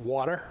making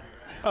water.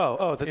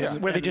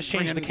 Where they just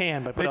changed the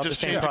can, but put out the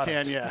same product.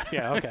 They just changed the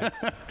can, Yeah, okay.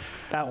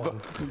 That one.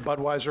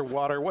 Budweiser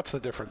water, what's the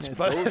difference?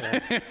 Those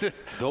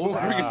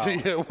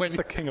It's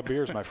the king of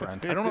beers, my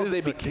friend. I don't know if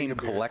they became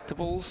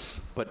collectibles,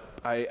 but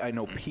I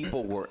know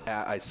people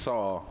I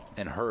saw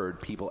and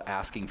heard people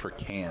asking for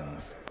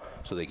cans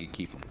so they could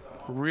keep them.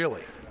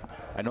 Really?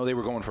 I know they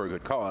were going for a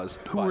good cause.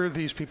 Who were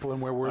these people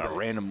and where were they?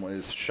 Random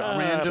was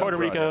shot. Puerto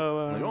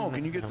Rico.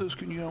 Can you get this?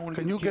 Can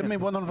you give me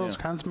one of those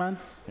cans, man?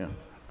 Yeah.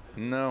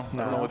 No, I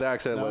don't know what the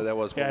accent that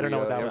was. Yeah, I don't know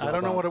what that was. I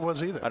don't know what it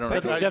was either. I don't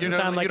know. It doesn't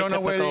sound like a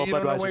typical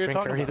Budweiser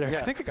drinker either. Yeah.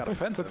 I think it got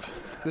offensive.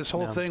 This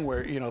whole thing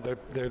where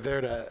they're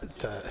there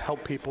to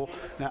help people.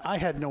 Now I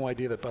had no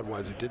idea that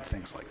Budweiser did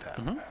things like that.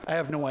 Mm-hmm. I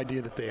have no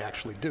idea that they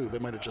actually do. They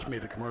might have just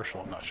made the commercial.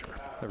 I'm not sure.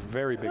 They're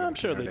very big. I'm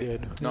sure they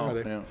did. No.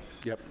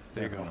 Yep.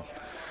 There you go.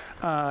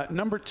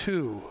 Number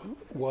 2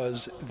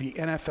 was the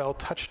NFL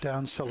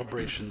touchdown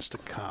celebrations to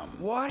come.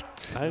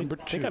 What? I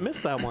think I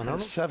missed that one.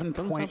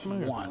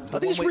 7.1. Are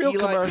these real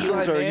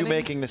commercials, or are you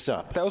making this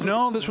up?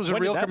 No, this was a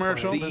real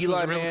commercial. The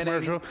Eli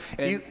Manning.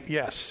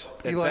 Yes.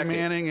 Eli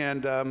Manning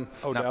and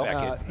Odell.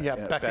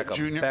 Beckett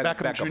Jr.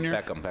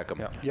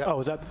 Beckham. Yeah. Oh,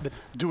 was that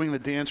doing the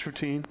dance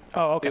routine?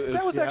 Oh, okay.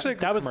 That was actually a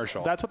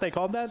commercial. That's what they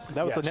called that?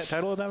 That was the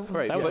title of that one?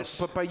 Right. That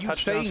But by you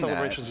touchdown saying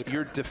celebrations that,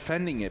 you're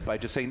defending it by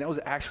just saying that was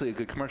actually a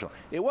good commercial.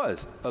 It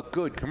was a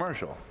good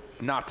commercial.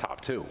 Not top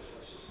 2.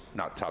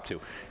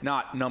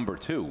 Not number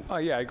 2. Oh,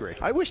 yeah, I agree.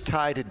 I wish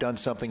Tide had done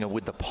something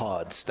with the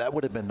pods. That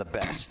would have been the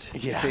best.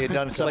 Yeah. If they had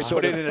done some Like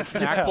sort put it of in a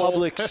snack bowl?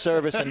 public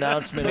service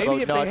announcement Maybe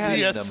about if not they had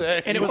eating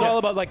them. And it was all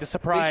about like the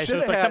surprise. So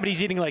it's like had-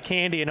 somebody's eating like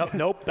candy and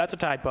nope, that's a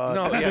Tide Pod.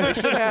 No, yeah,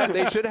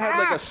 they should have had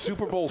like a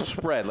Super Bowl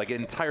spread, like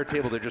an entire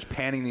table. They're just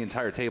panning the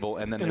entire table,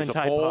 and then there's a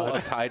Tide bowl Pod.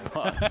 of Tide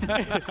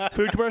Pods.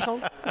 Food commercial?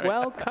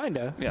 Well,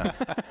 kinda. Yeah.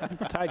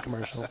 Tide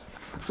commercial.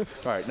 All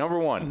right, number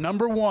 1.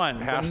 Number 1.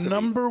 Has The to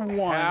number be.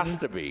 1 Has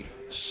to be.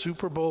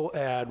 Super Bowl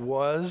ad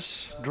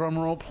was, drum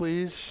roll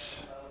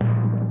please,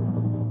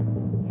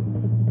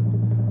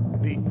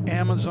 the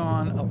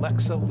Amazon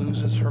Alexa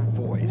loses her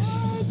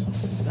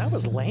voice. That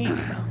was lame.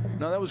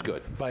 No, that was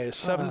good. By a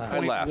 7.1. I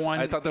laughed.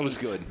 I thought that was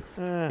good.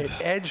 It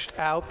edged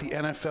out the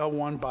NFL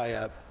one by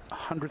a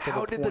 100th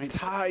How of a did point. the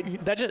Tide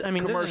That just,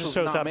 this commercials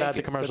shows not how make bad the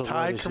it? commercials The were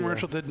Tide this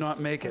commercial year. did not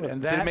make it.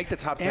 And Did it that make the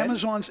top 10?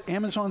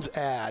 Amazon's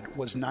ad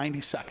was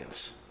 90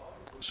 seconds.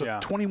 So Yeah.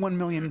 $21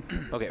 million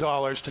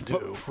to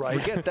do, right?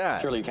 Forget that.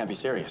 Surely you can't be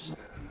serious.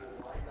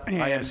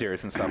 And, I am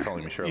serious, and stop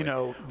calling me Shirley.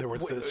 There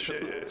was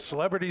the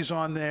celebrities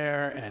on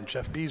there and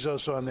Jeff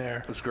Bezos on there.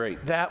 It was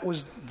great. That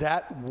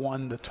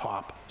won the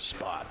top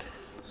spot.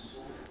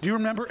 Do you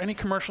remember any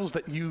commercials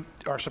that you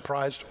are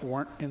surprised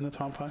weren't in the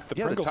top 5? The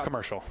Pringles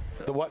commercial.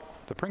 The what?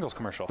 The Pringles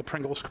commercial. The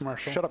Pringles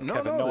commercial. Shut up,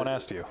 Kevin. No one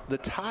asked you. The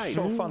Tide.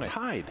 So funny.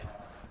 Tide.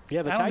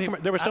 Yeah,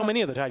 there were so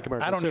many of the Tide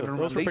commercials. I don't too. even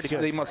remember. Those were pretty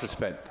good. They must have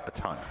spent a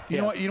ton. You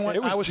know what?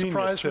 It was I was genius,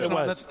 surprised. too. Was It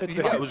one was. that-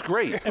 Yeah, it was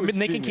great. And they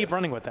can genius. keep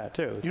running with that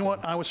too. You know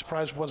what? I was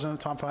surprised wasn't in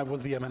the top 5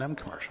 was the M&M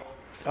commercial.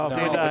 Oh, No,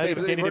 Danny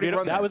but they've already DeVito,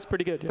 run that that. was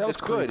pretty good. Yeah. That was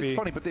good. creepy. It's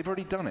funny, but they've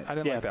already done it. I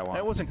didn't like that one.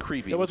 That wasn't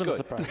creepy. It wasn't was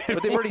a good. surprise.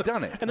 But they've already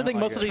done it. And I think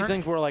most of these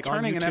things were like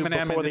Turning on an YouTube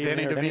M&M before into they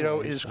Danny aired DeVito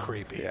anyway, is so.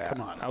 creepy. Yeah,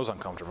 Come on. I was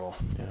uncomfortable.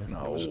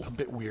 No, it was a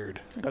bit weird.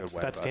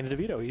 That's Danny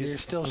DeVito. He's You're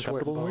still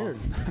uncomfortable and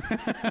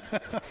sweating.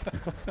 weird.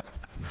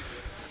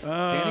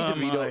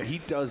 Danny DeVito, he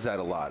does that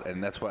a lot,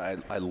 and that's why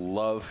I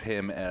love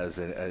him as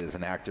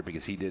an actor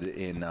because he did it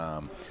in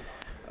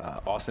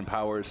Austin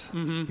Powers.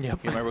 Mm-hmm. Yep.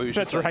 You remember he was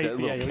That's just like right. that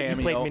little Yeah, cameo.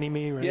 he played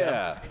Mini-Me. Right?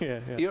 Yeah. Yeah.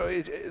 You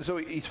know, so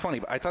he's funny,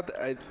 but I thought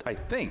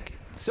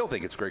still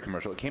think it's a great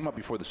commercial. It came out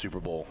before the Super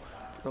Bowl.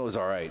 It was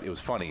all right. It was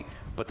funny,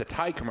 but the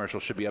Tide commercial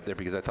should be up there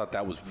because I thought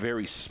that was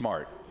very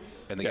smart.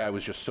 And the guy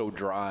was just so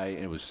dry,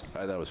 and I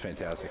thought it was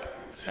fantastic.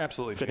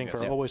 Absolutely Fitting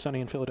genius. for Always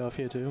Sunny in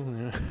Philadelphia, too.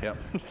 Yeah. Yep.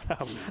 Just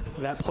how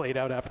that played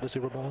out after the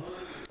Super Bowl.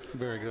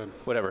 Very good.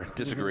 Whatever.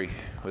 Disagree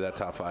with that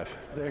top 5.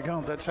 There you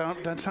go. That's how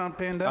it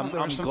panned out. There were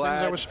I'm some glad-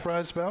 things I was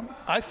surprised about.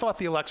 I thought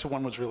the Alexa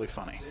one was really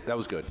funny. That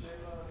was good.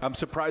 I'm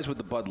surprised with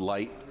the Bud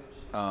Light.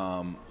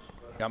 I'm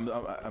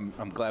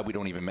glad we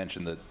don't even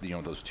mention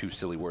those 2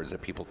 silly words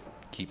that people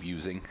keep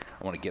using.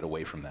 I want to get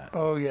away from that.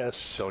 Oh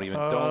yes. Don't even.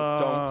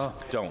 Don't.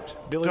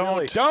 Billy Don't.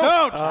 Billy.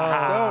 Don't.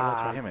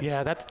 Damn it.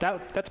 Yeah,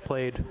 that's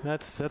played.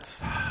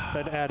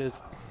 That ad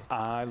is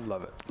I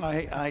love it.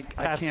 I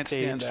can't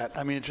stand that.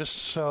 I mean, it's just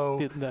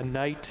so... The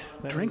night...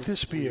 Drink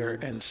this beer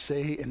and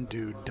say and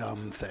do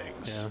dumb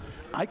things. Yeah.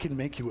 I can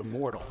make you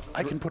immortal.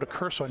 I can put a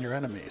curse on your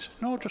enemies.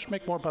 No, just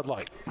make more Bud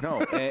Light.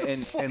 No,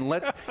 and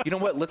let's... You know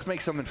what? Let's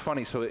make something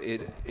funny so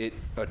it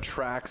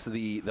attracts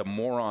the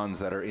morons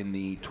that are in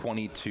the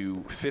 20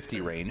 to 50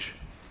 range,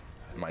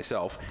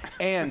 myself,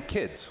 and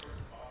kids.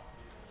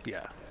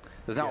 Yeah.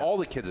 Because now all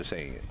the kids are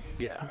saying it.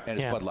 Yeah. And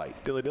it's Bud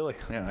Light. Dilly dilly.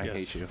 Yeah, I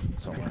hate you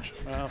so much.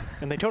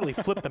 And they totally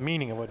flipped the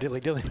meaning of what dilly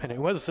dilly meant. It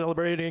was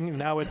celebrating,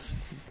 now it's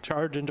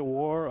charge into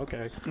war.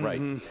 Okay. Right.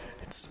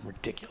 It's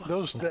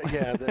ridiculous.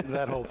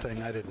 That whole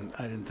thing I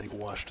didn't think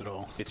washed at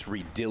all. It's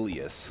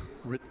ridiculous.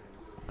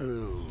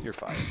 Ooh. You're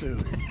fired.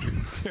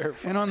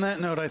 And on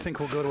that note, I think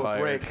we'll go to a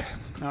break.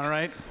 All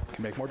right?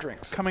 Can make more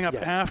drinks. Coming up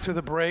after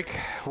the break,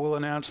 we'll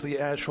announce the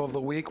Asheville of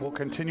the Week. We'll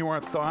continue our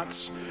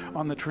thoughts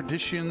on the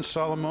Tradicion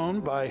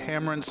Salomon by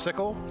Hammer and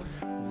Sickle.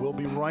 We'll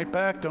be right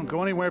back. Don't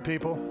go anywhere,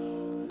 people.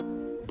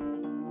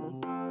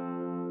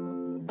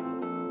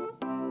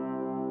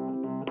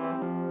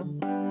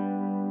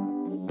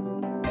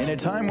 In a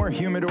time where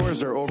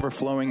humidors are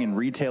overflowing and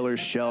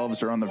retailers'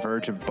 shelves are on the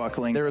verge of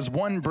buckling, there is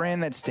one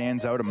brand that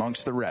stands out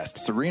amongst the rest.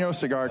 Sereno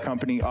Cigar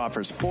Company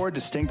offers 4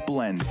 distinct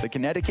blends: the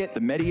Connecticut, the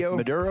Medio,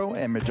 Maduro,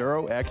 and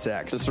Maduro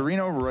XX. The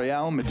Sereno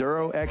Royale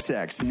Maduro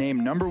XX,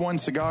 named #1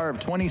 cigar of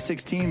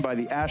 2016 by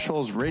the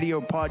Ashholes Radio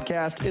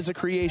Podcast, is a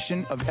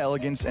creation of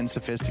elegance and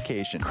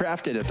sophistication.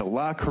 Crafted at the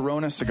La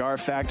Corona Cigar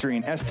Factory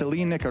in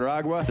Esteli,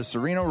 Nicaragua, the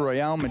Sereno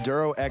Royale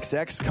Maduro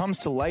XX comes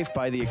to life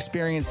by the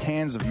experienced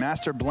hands of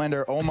master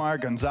blender Omar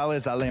Gonzalez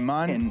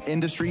Aleman and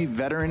industry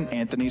veteran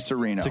Anthony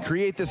Sereno. To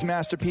create this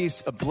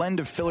masterpiece, a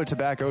blend of filler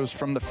tobaccos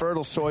from the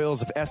fertile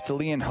soils of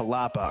Esteli and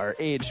Jalapa are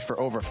aged for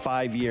over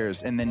 5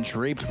 years and then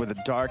draped with a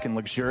dark and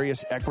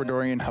luxurious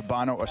Ecuadorian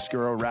Habano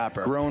Oscuro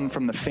wrapper, grown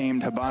from the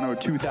famed Habano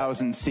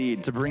 2000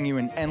 seed to bring you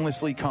an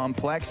endlessly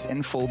complex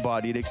and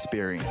full-bodied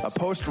experience. A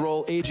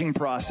post-roll aging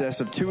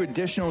process of 2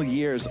 additional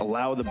years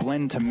allow the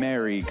blend to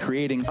marry,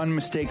 creating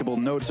unmistakable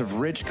notes of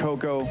rich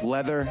cocoa,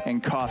 leather,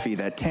 and coffee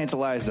that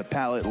tantalize the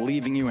palate,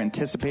 leaving you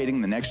anticipating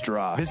the next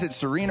draw. Visit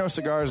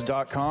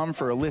SerenoCigars.com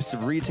for a list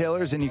of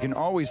retailers, and you can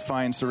always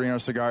find Sereno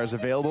Cigars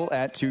available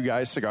at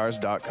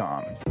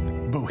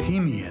TwoGuysCigars.com.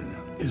 Bohemian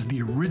is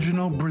the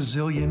original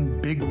Brazilian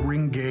big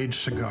ring gauge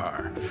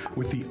cigar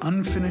with the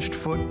unfinished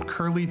foot,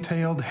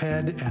 curly-tailed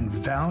head, and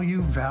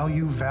value.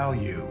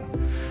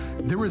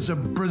 There is a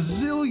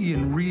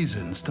Brazilian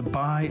reasons to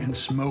buy and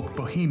smoke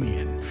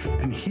Bohemian,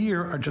 and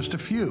here are just a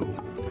few.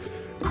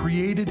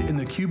 Created in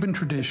the Cuban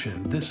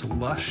tradition, this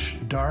lush,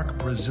 dark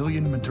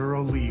Brazilian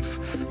Maduro leaf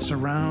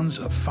surrounds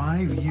a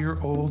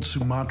 5-year-old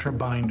Sumatra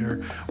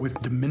binder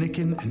with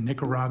Dominican and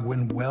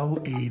Nicaraguan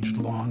well-aged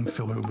long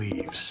filler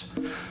leaves.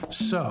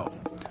 So,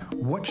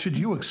 what should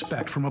you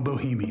expect from a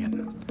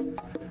Bohemian?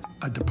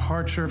 A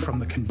departure from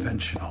the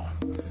conventional,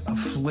 a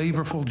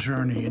flavorful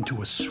journey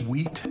into a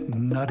sweet,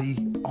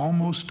 nutty,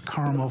 almost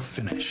caramel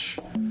finish.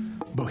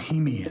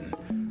 Bohemian,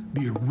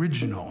 the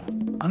original,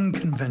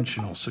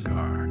 unconventional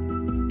cigar.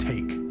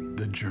 Take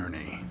the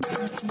journey.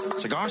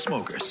 Cigar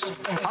smokers,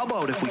 how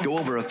about if we go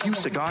over a few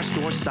cigar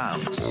store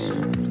sounds?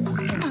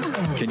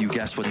 Can you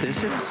guess what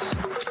this is?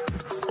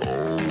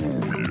 Oh,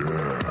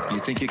 yeah. You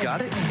think you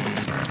got it?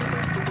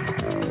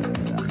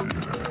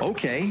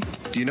 Okay,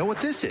 do you know what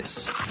this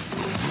is?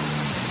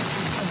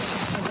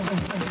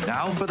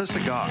 Now for the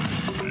cigar.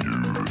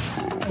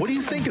 What do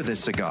you think of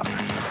this cigar?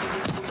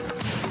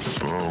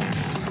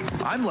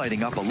 I'm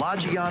lighting up a La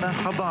Giana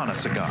Havana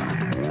cigar.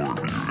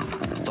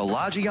 The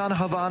La Giana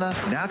Havana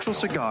natural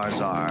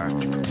cigars are,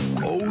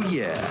 oh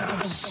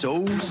yeah,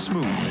 so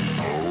smooth.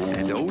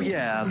 And oh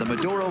yeah, the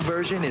Maduro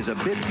version is a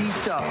bit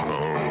beefed up.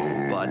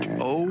 But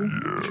oh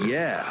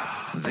yeah,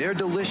 they're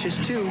delicious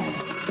too.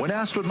 When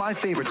asked what my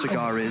favorite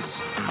cigar is,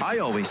 I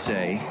always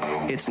say,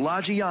 it's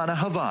La Giana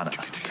Havana.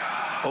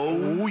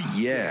 Oh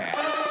yeah.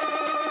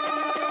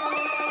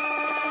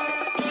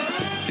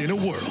 In a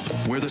world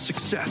where the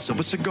success of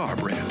a cigar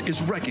brand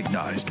is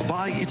recognized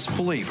by its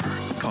flavor,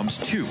 comes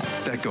 2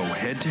 that go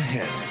head to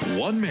head.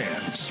 One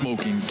man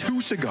smoking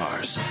 2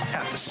 cigars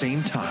at the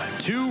same time.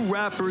 2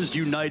 rappers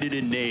united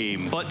in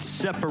name, but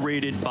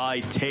separated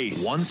by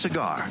taste. One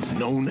cigar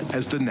known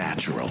as the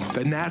Natural.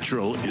 The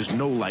Natural is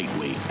no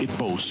lightweight. It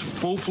boasts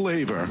full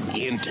flavor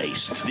and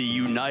taste. The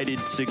United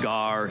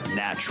Cigar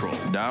Natural.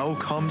 Now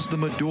comes the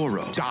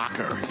Maduro.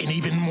 Darker and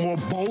even more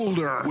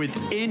bolder.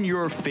 With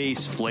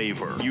in-your-face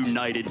flavor.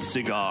 United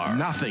Cigar.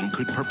 Nothing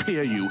could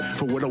prepare you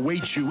for what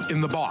awaits you in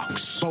the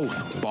box.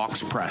 Both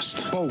box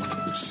pressed.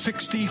 Both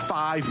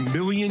 65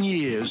 million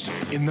years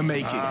in the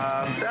making.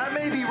 That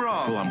may be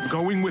wrong. Well, I'm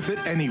going with it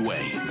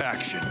anyway.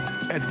 Action,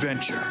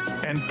 adventure,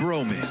 and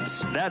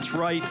bromance. That's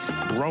right.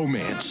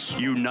 Bromance.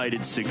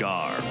 United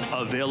Cigar.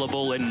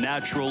 Available in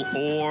natural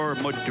or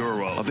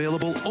Maduro.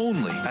 Available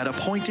only at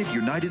appointed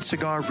United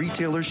Cigar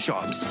retailer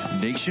shops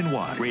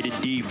nationwide. Rated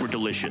D for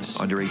delicious.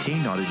 Under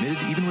 18, not admitted,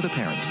 even with a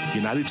parent.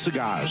 United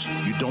Cigars.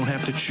 You don't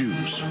have to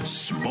choose.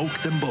 Smoke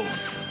them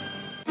both.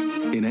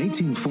 In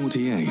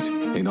 1848,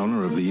 in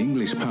honor of the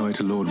English poet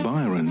Lord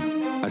Byron,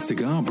 a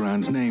cigar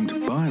brand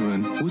named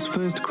Byron was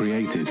first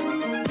created.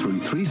 Through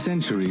 3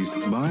 centuries,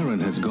 Byron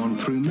has gone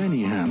through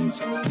many hands,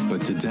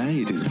 but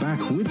today it is back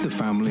with the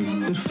family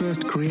that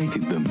first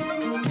created them.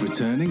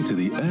 Returning to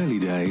the early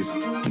days,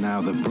 now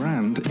the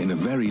brand, in a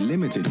very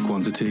limited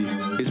quantity,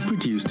 is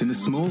produced in a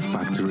small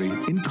factory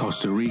in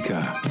Costa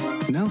Rica.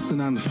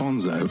 Nelson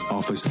Alfonso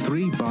offers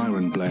 3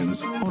 Byron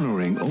blends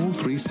honoring all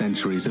 3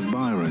 centuries of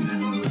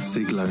Byron: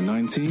 Siglo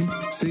 19,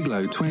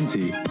 Siglo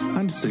 20,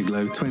 and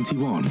Siglo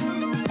 21.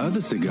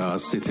 Other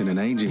cigars sit in an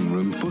aging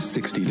room for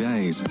 60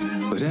 days,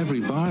 but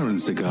every Byron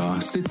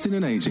cigar sits in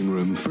an aging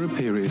room for a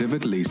period of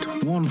at least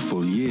 1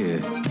 full year.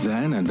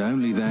 Then, and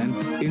only then,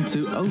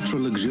 into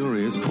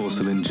ultra-luxurious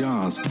porcelain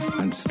jars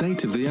and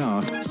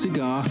state-of-the-art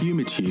cigar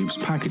humitubes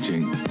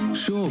packaging.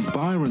 Sure,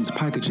 Byron's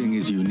packaging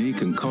is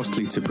unique and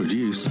costly to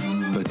produce,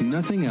 but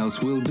nothing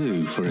else will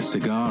do for a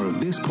cigar of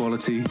this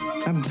quality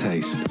and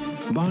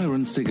taste.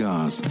 Byron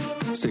cigars.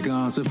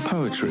 Cigars of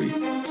poetry.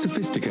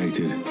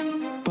 Sophisticated.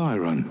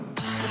 Byron.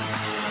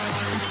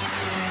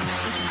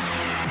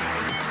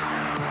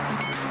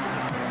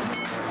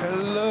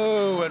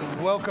 Hello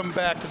and welcome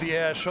back to the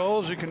Ash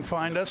Holes. You can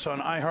find us on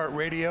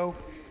iHeartRadio,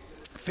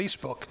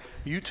 Facebook,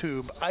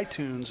 YouTube,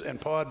 iTunes, and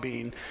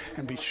Podbean.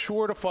 And be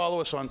sure to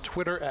follow us on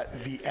Twitter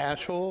at The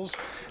Ash Holes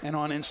and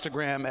on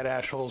Instagram at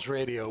Ash Holes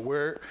Radio.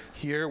 We're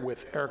here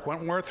with Erik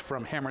Wentworth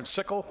from Hammer and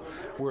Sickle.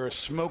 We're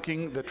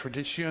smoking the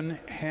Tradicion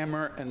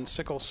Hammer and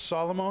Sickle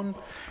Salomon,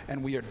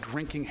 and we are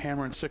drinking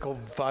Hammer and Sickle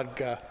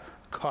vodka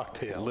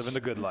cocktails. Living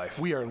the good life.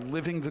 We are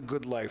living the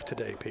good life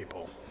today,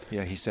 people.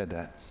 Yeah, he said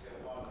that.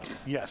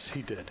 Yes,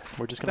 he did.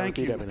 We're just going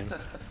to repeat everything.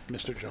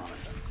 Mr.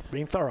 Jonathan.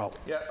 Being thorough.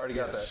 Yeah, already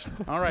got that.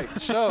 All right,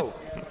 so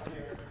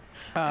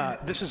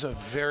this is a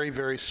very,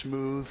 very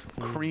smooth,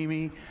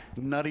 creamy,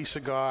 nutty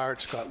cigar.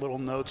 It's got little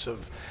notes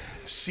of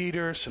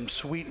cedar, some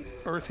sweet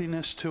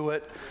earthiness to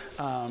it.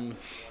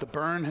 The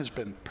burn has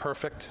been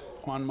perfect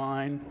on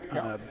mine.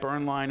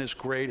 Burn line is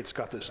great. It's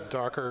got this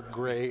darker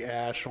gray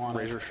ash on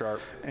razor it. Sharp.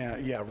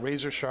 Yeah,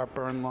 razor sharp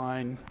burn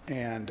line,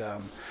 and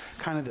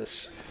kind of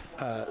this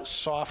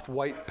soft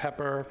white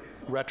pepper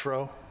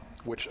retro,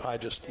 which I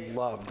just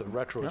love. The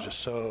retro is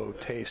just so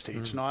tasty.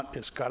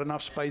 It's got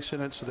enough spice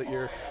in it so that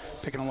you're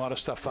picking a lot of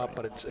stuff up,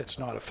 but it's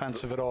not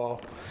offensive at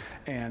all.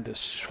 And this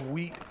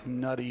sweet,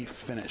 nutty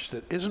finish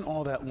that isn't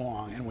all that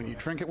long. And when you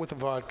drink it with the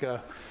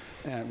vodka,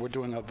 and we're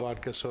doing a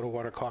vodka soda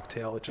water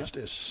cocktail, it just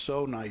is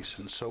so nice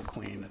and so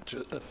clean. It's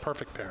just a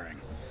perfect pairing.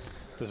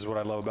 This is what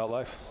I love about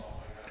life.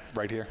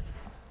 Right here.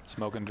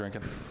 Smoking,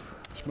 drinking.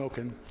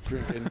 Smoking,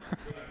 drinking.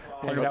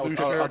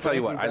 I'll tell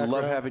you what, I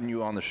love having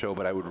you on the show,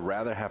 but I would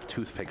rather have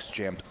toothpicks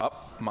jammed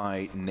up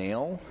my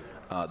nail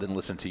than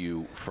listen to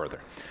you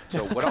further.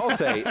 So what I'll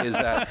say is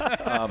that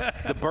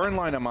the burn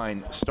line of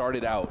mine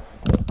started out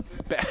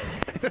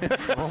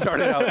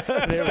started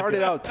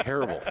out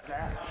terrible.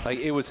 Like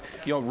it was,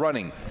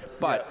 running.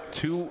 But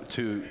to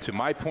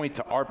my point,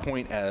 to our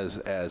point as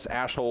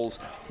Ash Holes,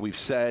 we've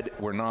said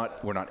we're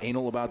not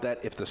anal about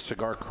that. If the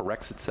cigar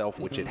corrects itself,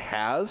 which it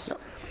has,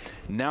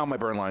 now my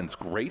burn line's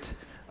great.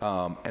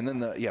 And then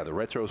the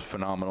retro's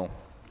phenomenal.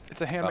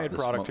 It's a handmade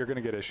product. You're going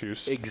to get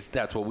issues.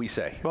 That's what we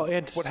say. Well,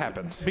 it's what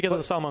happens because of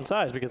the Salomon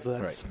size. Because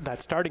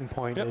that starting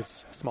point is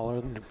smaller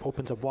and it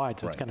opens up wide,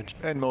 so it's kind of.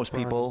 And most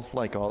people,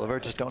 like Oliver,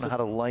 just don't know how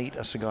to light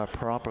a cigar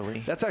properly.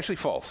 That's actually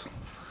false.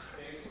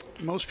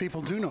 Most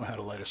people do know how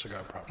to light a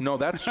cigar properly. No,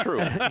 that's true.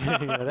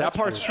 That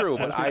part's true,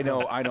 but I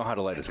know how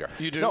to light a cigar.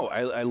 You do? No,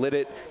 I lit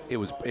it.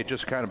 It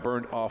just kind of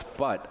burned off,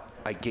 but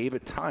I gave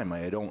it time.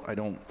 I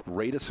don't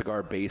rate a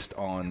cigar based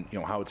on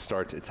how it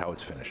starts. It's how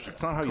it's finished.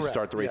 It's not how you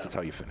start the rates. It's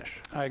how you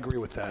finish. I agree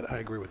with that.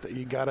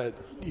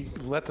 You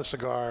let the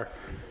cigar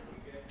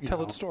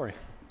tell its story.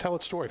 Tell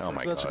its story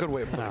first. That's a good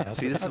way of putting it.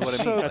 See, this is what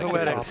I mean. That's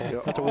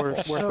poetic. That's a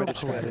worse way to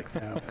poetic.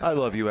 I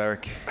love you,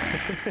 Erik.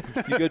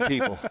 You good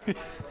people.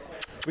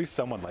 At least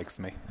someone likes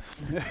me.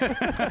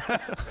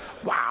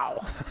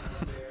 Wow.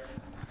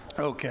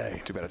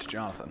 Okay. Too bad it's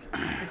Jonathan.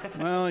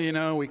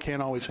 Well, we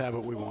can't always have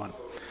what we want.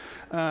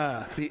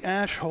 The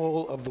Ash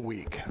Hole of the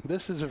Week.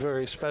 This is a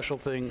very special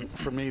thing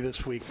for me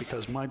this week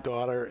because my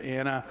daughter,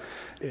 Anna,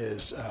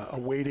 is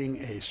awaiting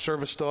a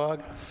service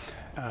dog.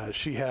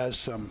 She has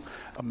some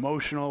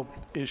emotional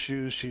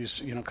issues.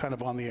 She's, kind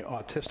of on the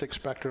autistic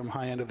spectrum,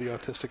 high end of the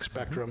autistic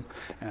spectrum.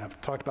 And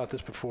I've talked about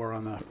this before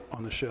on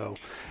the show.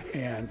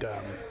 And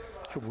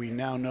we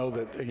now know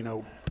that,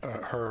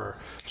 her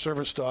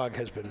service dog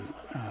has been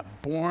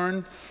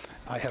born.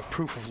 I have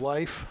proof of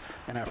life,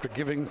 and after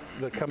giving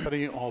the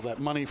company all that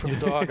money for the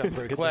dog, I'm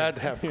very glad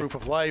to have proof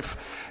of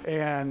life.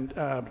 And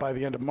by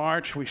the end of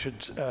March, we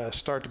should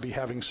start to be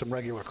having some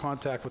regular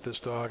contact with this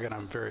dog, and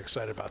I'm very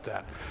excited about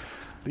that.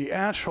 The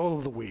Ash Hole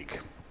of the Week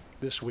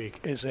this week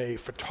is a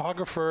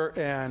photographer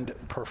and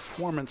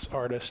performance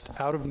artist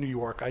out of New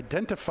York,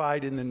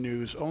 identified in the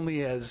news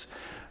only as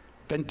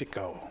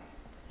Ventico.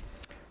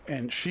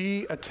 And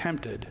she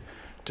attempted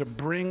to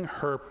bring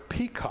her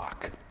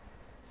peacock,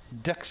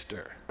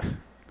 Dexter,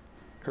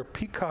 her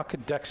Peacock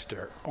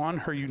Dexter on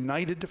her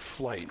United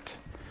flight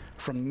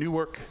from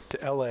Newark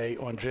to L.A.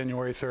 on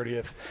January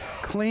 30th,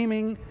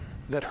 claiming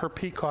that her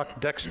Peacock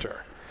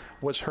Dexter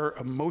was her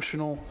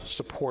emotional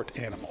support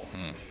animal.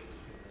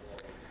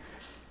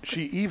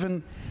 She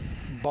even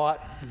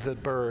bought the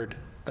bird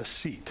a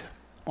seat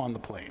on the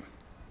plane.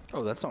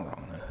 Oh, that's not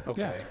wrong then.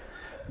 Okay. Yeah.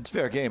 It's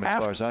fair game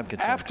as far as I'm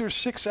concerned. After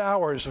 6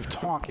 hours of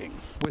talking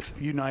with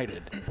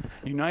United,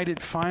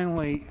 United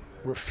finally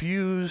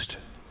refused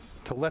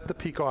to let the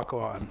Peacock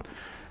on,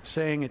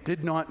 saying it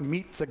did not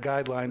meet the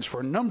guidelines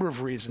for a number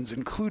of reasons,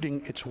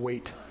 including its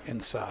weight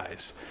and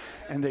size.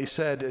 And they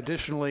said,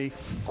 additionally,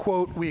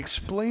 quote, we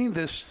explained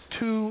this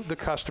to the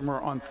customer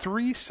on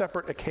 3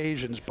 separate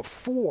occasions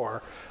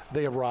before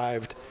they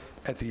arrived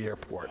at the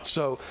airport.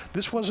 So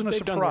this wasn't a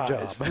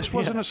surprise. This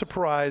wasn't a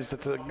surprise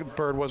that the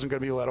bird wasn't going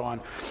to be let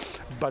on.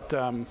 But,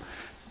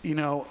 you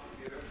know,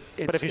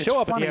 but if you show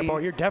up at the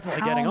airport, you're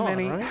definitely getting on,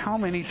 right? How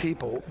many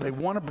people, they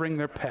want to bring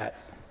their pet,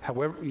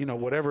 however, you know,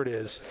 whatever it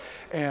is,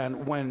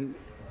 and when,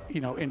 you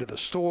know, into the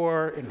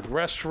store, into the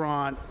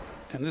restaurant,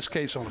 in this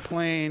case on a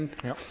plane,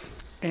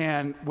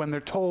 and when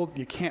they're told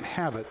you can't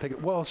have it, they go,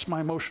 well, it's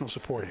my emotional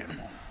support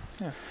animal.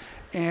 Yeah.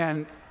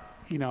 And,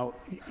 you know,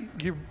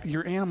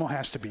 your animal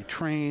has to be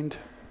trained,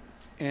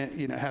 and,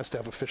 you know, has to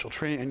have official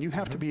training, and you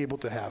have to be able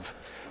to have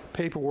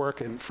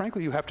paperwork, and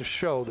frankly, you have to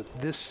show that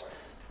this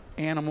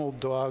animal,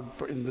 dog,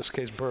 in this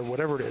case bird,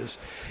 whatever it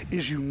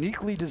is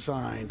uniquely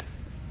designed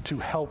to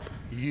help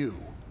you.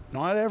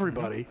 Not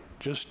everybody,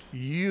 just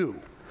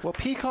you. Well,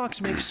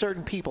 peacocks make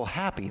certain people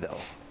happy, though.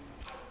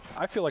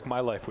 I feel like my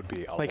life would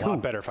be a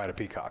lot better if I had a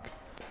peacock.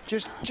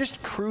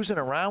 Just cruising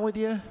around with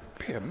you?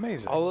 Be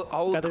amazing.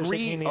 I'll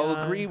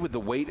agree with the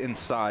weight and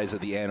size of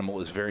the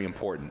animal is very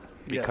important.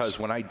 Because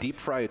when I deep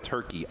fry a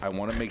turkey, I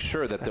want to make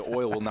sure that the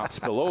oil will not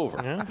spill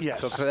over.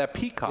 So for that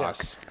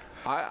peacock,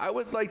 I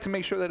would like to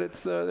make sure that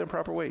it's the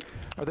proper weight.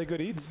 Are they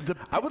good eats?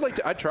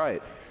 I'd try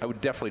it. I would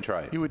definitely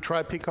try it. You would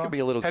try peacock? Could be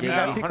a little Have gamey. you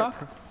had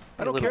peacock?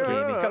 I don't care.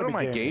 I don't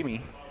mind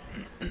gamey.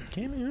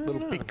 Gamey?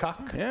 Little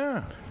peacock?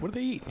 Yeah. What do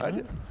they eat?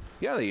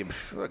 Yeah, they eat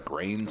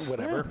grains.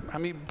 Whatever. Yeah. I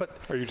mean, but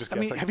are you just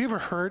guessing? I mean, have you ever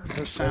heard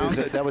the sound?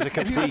 That was a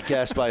complete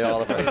guess by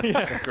Oliver.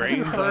 Grains. Have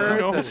you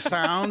heard the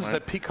sounds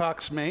that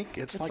peacocks make?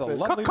 It's like a this.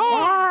 lovely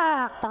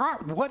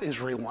What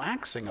is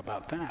relaxing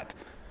about that?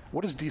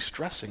 What is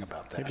de-stressing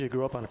about that? Maybe you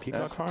grew up on a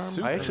peacock farm?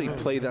 I actually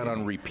play that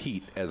on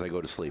repeat as I go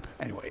to sleep.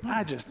 Anyway,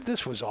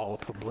 this was all a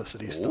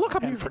publicity stunt. Look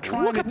at and for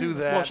trying to do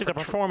that. Well, she's a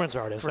performance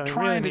artist. For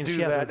trying to do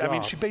that, I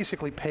mean, she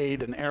basically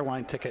paid an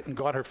airline ticket and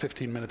got her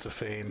 15 minutes of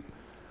fame.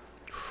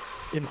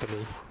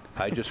 Infamy.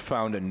 I just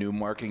found a new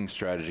marketing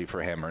strategy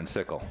for Hammer and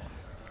Sickle.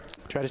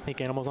 Try to sneak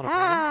animals on a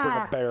plane?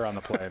 Bring a bear on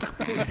the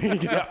plane.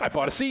 Yeah, I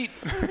bought a seat.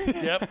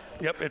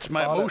 Yep. It's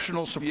my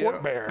emotional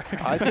support bear.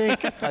 I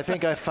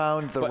think I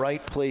found the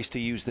right place to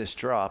use this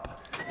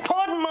drop.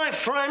 Pardon my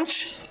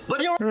French,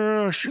 but you're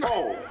I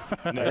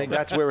think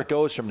that's where it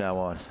goes from now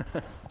on.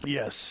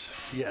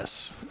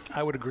 Yes.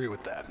 I would agree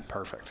with that.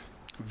 Perfect.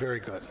 Very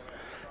good.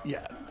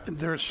 Yeah.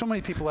 There are so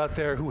many people out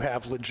there who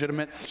have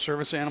legitimate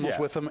service animals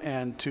with them,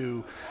 and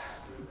to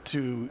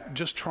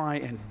just try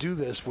and do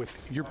this with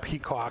your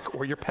peacock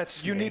or your pet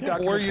snake, you need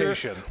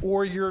documentation,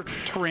 or your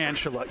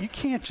tarantula. You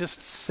can't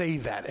just say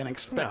that and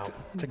expect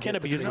to get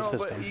abuse the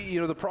system. But, you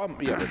know, the problem,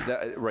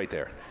 right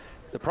there.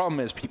 The problem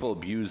is people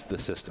abuse the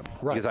system.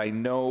 Right. Because I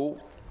know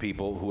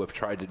people who have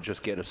tried to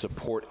just get a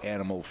support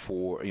animal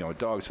for, you know, a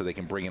dog so they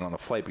can bring it on the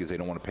flight because they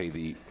don't want to pay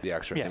the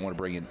extra. Yeah. They want to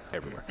bring it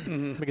everywhere.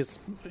 Mm-hmm. Because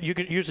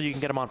usually you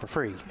can get them on for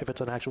free if it's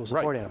an actual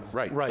support animal.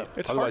 Right. So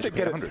it's hard to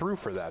get it through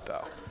for that,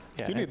 though.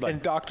 Yeah, you need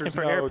doctors and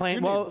for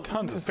notes.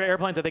 Tons of for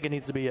airplanes, I think it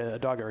needs to be a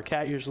dog or a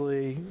cat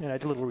usually. And I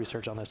did a little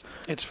research on this.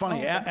 It's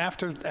funny.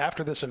 After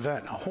this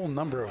event, a whole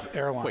number of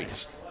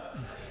airlines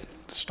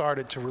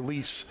started to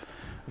release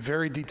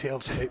very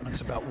detailed statements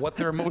about what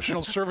their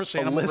emotional service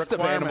animal list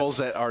requirements. of animals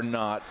that are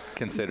not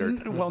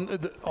considered. Well,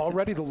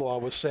 already the law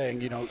was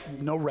saying, you know,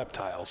 no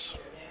reptiles.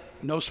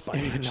 No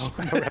spiders.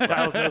 no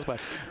reptiles, no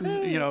spiders.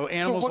 You know,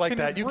 animals like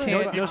that. You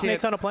can't. No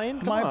snakes on a plane?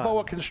 My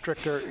boa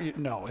constrictor,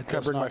 no, it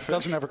doesn't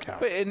ever count.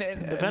 But no,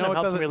 it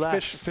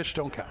doesn't. Fish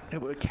don't count. Yeah,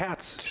 but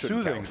cats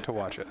soothing count. To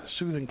watch it.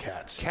 Soothing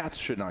cats. Cats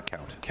should not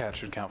count. Cats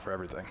should count for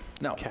everything.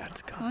 No.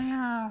 Cats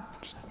count.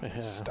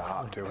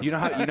 Stop doing it. You know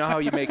how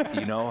you make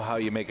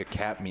a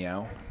cat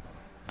meow?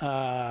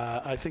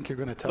 I think you're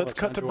going to tell Let's us.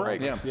 cut to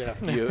break. Yeah.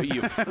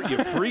 You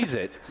freeze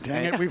it.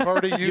 Dang it, we've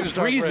already used. You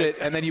freeze it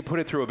and then you put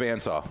it through a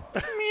bandsaw.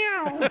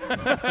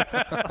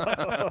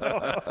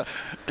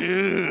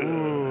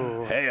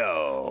 Ooh.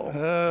 Heyo.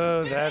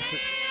 That's it.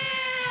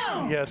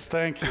 Yes,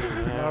 thank you.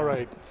 All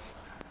right.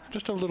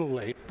 Just a little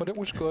late, but it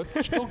was good.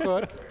 Still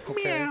good.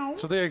 Okay.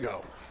 So there you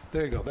go.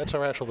 That's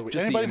our actual of the week.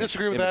 Anybody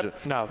disagree with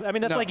that? No. I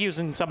mean, that's like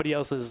using somebody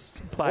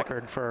else's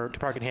placard to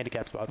park in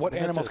handicap spots. What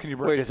animals can you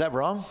bring? Wait, is that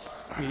wrong?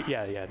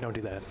 Yeah. Don't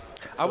do that.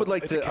 I would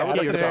like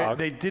to.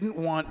 They didn't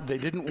want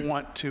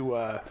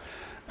to.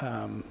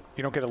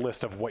 You don't get a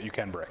list of what you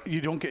can bring.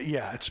 You don't get.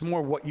 Yeah, it's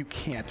more what you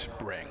can't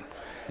bring.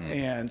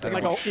 And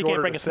like you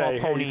can't bring a small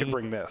pony. You can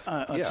bring this.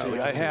 Let's see.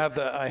 I have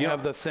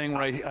the thing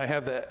right. I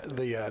have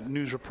the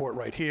news report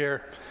right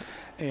here,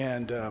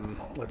 and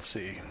let's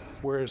see.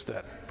 Where is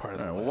that part of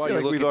the I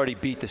feel like we've already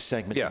beat this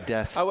segment to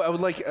death. I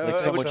would like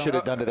someone should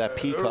have done to that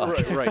peacock.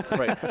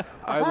 Right.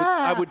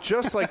 I would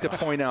just like to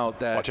point out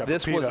that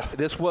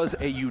this was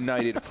a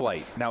United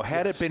flight. Now,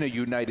 had it been a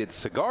United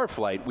cigar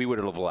flight, we would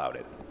have allowed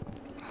it.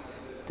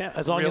 Yeah,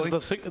 as long as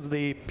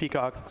the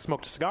peacock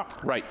smoked a cigar.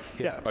 Right.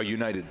 Yeah. A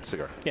United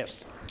cigar.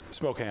 Yes.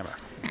 Smoke hammer.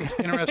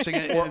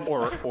 Interesting.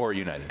 or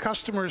United.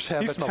 Customers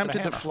have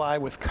attempted to fly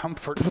with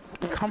comfort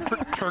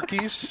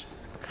turkeys.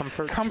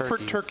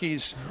 Comfort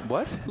turkeys.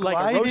 What?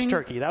 Like a roast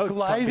turkey. That would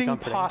gliding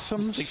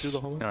possums.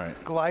 All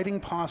right. Gliding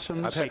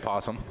possums. I've had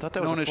possum. Thought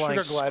that was known a as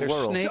flying sugar gliders.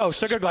 squirrel. Snakes,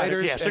 sugar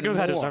gliders. Yeah, sugar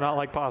gliders more. are not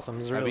like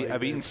possums. Really.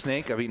 I've eaten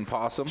snake. I've eaten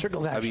possum.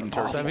 I've eaten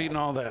turkey. I've eaten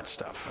all that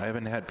stuff. I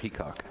haven't had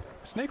peacock.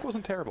 Snake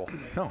wasn't terrible.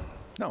 No.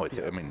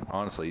 I mean,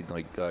 honestly,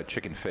 like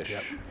chicken fish.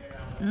 Yep.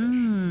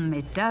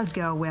 It does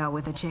go well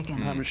with a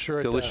chicken. I'm sure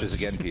it Delicious does.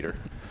 again, Peter.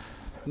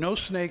 No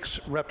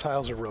snakes,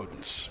 reptiles, or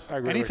rodents. I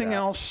agree Anything with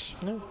that. else?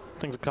 No.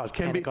 Things that cause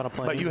Can be, panic on a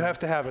plane. but you have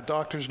to have a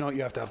doctor's note,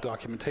 you have to have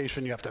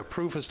documentation, you have to have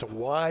proof as to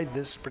why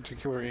this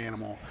particular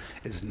animal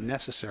is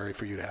necessary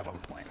for you to have on a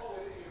plane.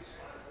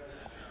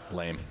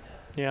 Lame.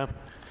 Yeah.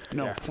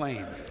 No,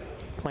 plane.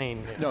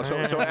 Plane. No, so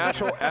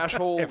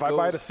Ashhole. If I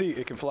buy the seat,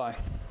 it can fly.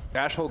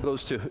 Ashhole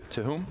goes to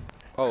whom?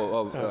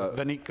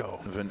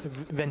 Venico.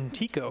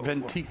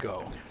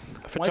 Ventico.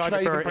 Why should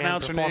I even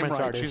pronounce her name right?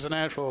 Artist. She's an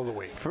Ashhole of the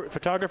week.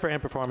 Photographer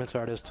and performance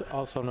artist,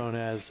 also known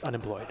as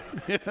unemployed.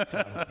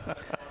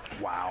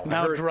 Wow.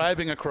 Now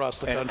driving across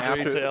the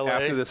country to LA.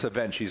 After this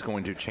event, she's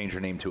going to change her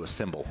name to a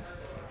symbol.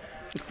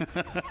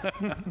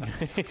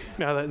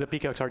 No, the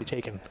peacock's already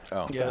taken.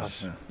 Oh,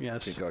 yes.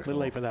 Yes. A little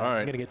late for that. All right.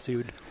 I'm going to get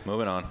sued.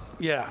 Moving on.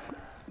 Yeah.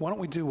 Why don't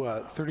we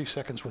do 30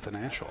 seconds with an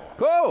Ashhole?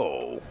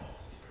 Go!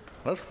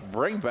 Let's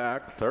bring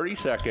back 30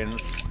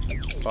 seconds.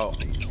 Oh,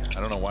 I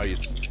don't know why you...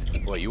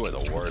 Boy, you are the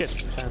worst. Let's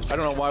get intense. I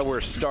don't know why we're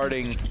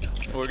starting...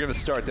 We're going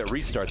to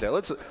restart that.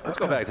 Let's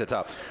go back to the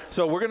top.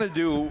 So we're going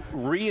to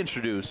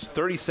reintroduce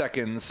 30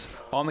 seconds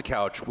on the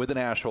couch with an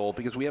Ashhole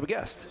because we have a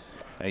guest.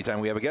 Anytime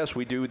we have a guest,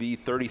 we do the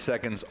 30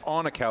 seconds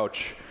on the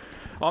couch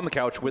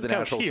with an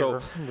Ashhole.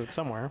 So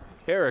somewhere.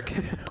 Eric,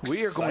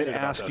 we are going to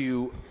ask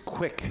you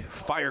quick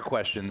fire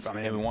questions,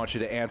 and we want you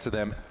to answer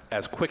them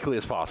as quickly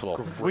as possible.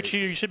 Great. Which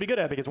you should be good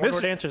at because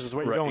one-word answers is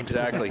what you're going to.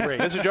 Exactly.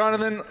 Great. Mr.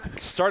 Jonathan,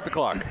 start the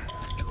clock.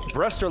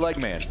 Breast or leg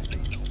man?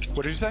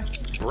 What did you say?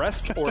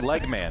 Breast or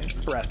leg man?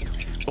 Breast.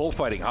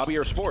 Bullfighting, hobby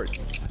or sport?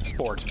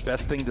 Sport.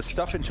 Best thing to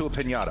stuff into a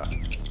piñata?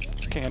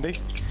 Candy.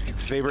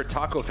 Favorite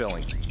taco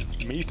filling?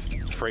 Meat.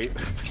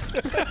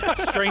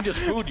 Strangest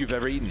food you've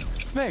ever eaten?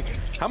 Snake.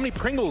 How many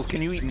Pringles can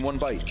you eat in one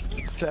bite?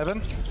 7.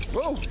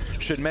 Whoa.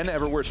 Should men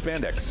ever wear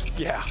spandex?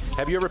 Yeah.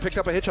 Have you ever picked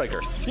up a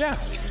hitchhiker? Yeah.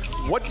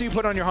 What do you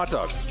put on your hot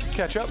dog?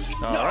 Ketchup.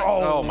 Right.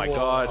 Oh, my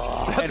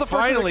God. That's the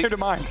first thing that came to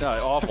mind.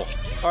 Awful.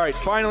 All right,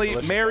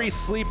 finally, marry,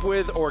 sleep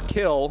with, or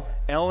kill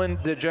Ellen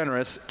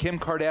DeGeneres, Kim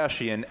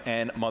Kardashian,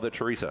 and Mother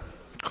Teresa.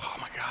 Oh,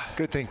 my God.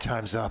 Good thing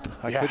time's up.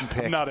 I couldn't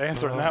pick. I'm not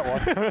answering that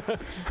one.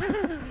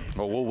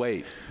 Well, we'll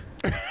wait.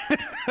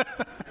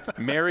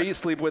 Marry,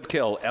 sleep with,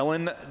 kill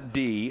Ellen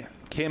D,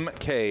 Kim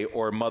K,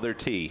 or Mother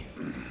T.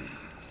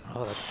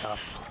 Oh, that's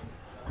tough.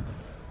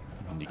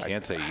 You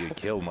can't say you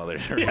kill Mother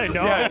Teresa. Yeah,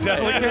 no. Yeah,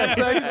 definitely can't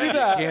say you do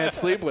that. You can't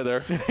sleep with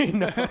her.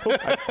 No.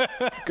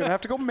 Gonna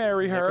have to go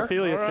marry her.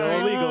 Necrophilia is still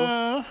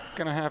illegal.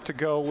 Gonna have to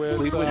I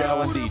Sleep with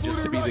Ellen D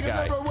just to be the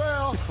guy.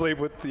 Sleep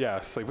with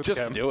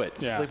just Kim. do it.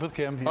 Yeah. Sleep with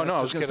Kim. Oh, no,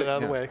 I was just get it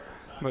out of the way.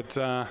 But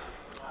I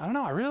don't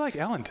know. I really like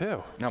Ellen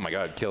too. Oh my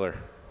God, kill her.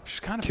 She's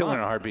kind of Killing fun.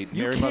 in a heartbeat.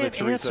 You Marry Mother can't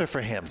Teresa. answer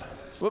for him.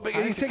 Well, but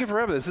he's taking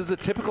forever. This is the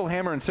typical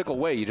hammer and sickle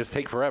way. You just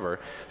take forever.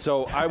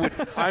 So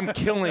I'm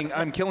killing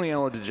Ellen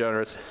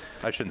DeGeneres.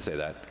 I shouldn't say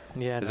that.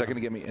 Yeah. Is that going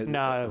to get me?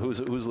 No. Who's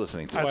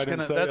listening? That's going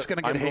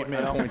to get hate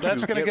mail.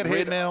 That's going to get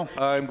hate mail.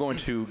 I'm going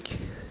to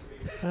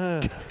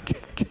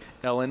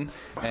Ellen,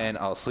 and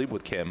I'll sleep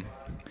with Kim,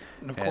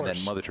 and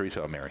then Mother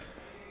Teresa I'll marry.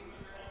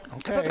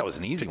 Okay. I thought that was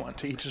an easy one.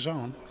 To each his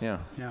own. Yeah.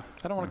 Yeah.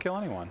 I don't want to kill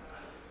anyone.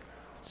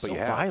 So you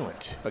have.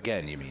 violent.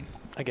 Again, you mean?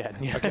 Again,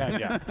 yeah. Again,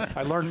 yeah.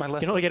 I learned my lesson. You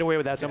can only get away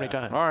with that so many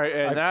times. All right,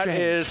 and I've that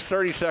changed. is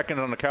 30 seconds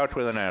on the couch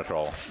with an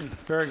Ashhole.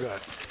 Very good.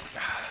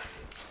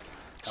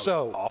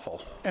 So,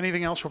 awful.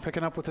 Anything else we're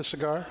picking up with this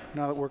cigar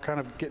now that we're kind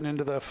of getting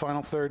into the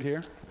final third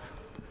here?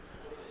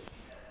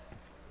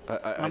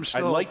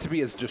 I'd like to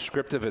be as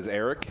descriptive as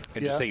Eric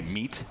and just say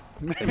meat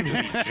and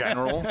just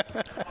general.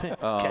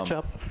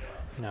 Ketchup?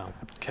 No.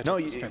 Ketchup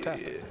is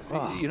fantastic.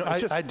 You know,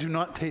 I do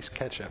not taste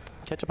ketchup.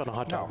 Ketchup on a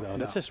hot dog, though.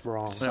 That's just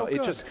wrong. No,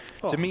 it's just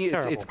to me,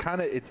 terrible. it's kind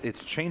of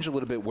it's changed a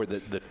little bit where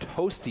the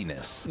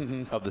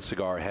toastiness of the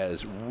cigar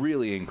has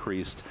really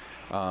increased.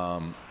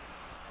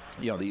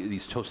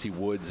 These toasty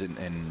woods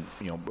and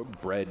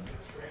bread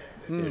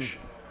ish.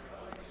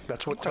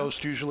 That's what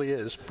toast usually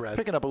is, bread.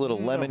 Picking up a little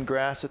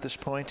lemongrass at this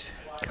point.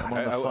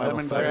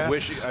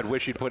 I'd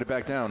wish you'd put it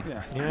back down.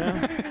 Yeah.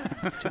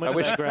 Too much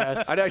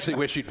lemongrass. I'd actually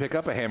wish you'd pick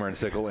up a hammer and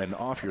sickle and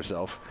off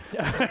yourself.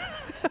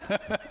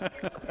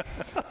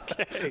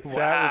 Okay. Wow.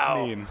 That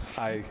was mean.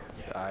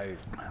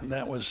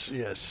 That was,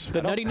 yes.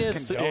 The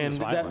nuttiness and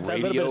that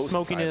little bit of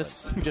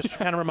smokiness just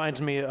kind of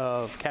reminds me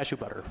of cashew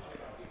butter.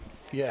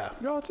 Yeah.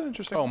 No, it's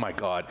interesting. Oh, my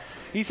God.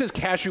 He says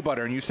cashew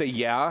butter, and you say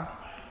yeah?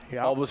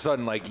 Yeah. All of a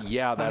sudden, like,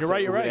 yeah, that's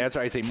you're right. answer.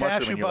 I say mushroom,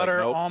 Cashew and you're butter,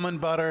 like, nope.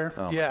 almond butter.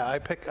 Oh. Yeah, I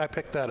picked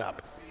that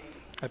up.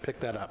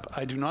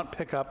 I do not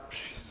pick up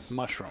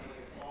mushroom.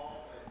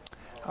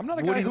 I'm not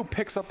a guy who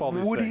picks up all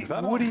these things.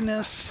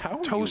 Woodiness,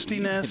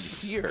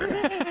 toastiness.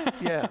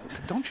 Yeah.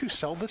 Don't you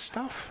sell this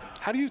stuff?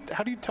 How do you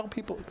tell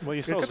people? Well,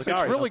 you sell it's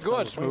cigars. really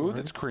good. It's smooth.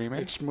 It's creamy.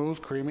 It's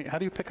smooth, creamy. How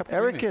do you pick up?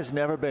 Erik creamy? has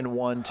never been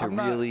one to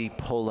really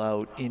pull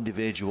out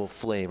individual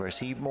flavors.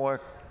 He more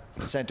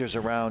centers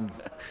around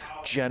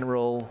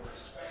general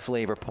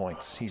flavor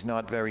points. He's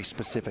not very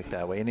specific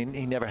that way, and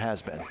he never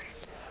has been.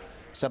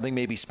 Something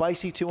may be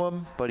spicy to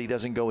him, but he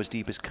doesn't go as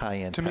deep as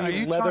cayenne. To me, are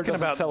you talking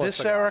about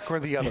this Erik or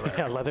the other Erik?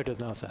 Yeah, leather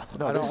does not sell.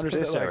 No, I don't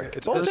understand. this Erik.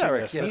 It's both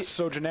Eriks. It's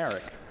so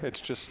generic.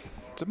 It's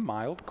a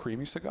mild,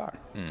 creamy cigar.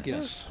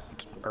 Yes.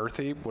 It's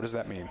earthy. What does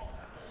that mean?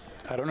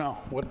 I don't know.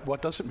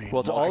 What does it mean?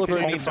 Well, to Oliver,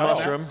 it means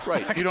mushroom.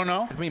 Right. You don't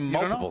know? I mean,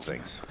 multiple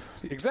things.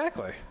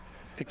 Exactly.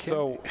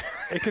 So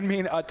it can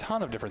mean a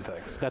ton of different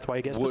things. That's why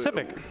you get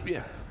specific.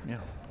 Yeah.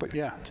 But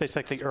yeah. So it's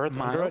like the earth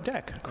under a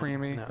deck.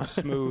 Creamy,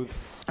 smooth.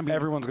 I mean,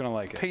 everyone's going to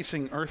like it.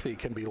 Tasting earthy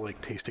can be like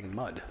tasting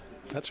mud.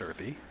 That's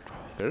earthy.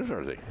 It is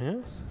earthy.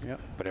 Yeah.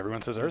 But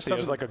everyone says earthy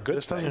is like a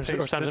good thing. This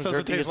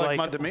doesn't taste like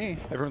mud to me.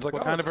 Everyone's like,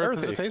 what kind of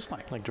earth does it taste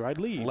like? Like dried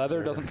leaves.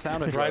 Leather doesn't sound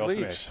dried enjoyable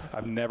leaves. to me.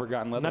 I've never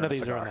gotten leather None of in a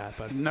these are cigar. on that.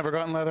 But Never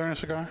gotten leather in a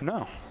cigar?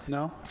 No.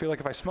 No? I feel like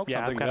if I smoke Yeah,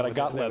 I'm something kind that of I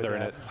got with leather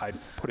in that. it, I'd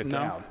put it No.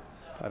 down.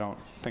 I don't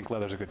think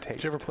leather's a good taste.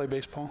 Did you ever play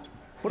baseball?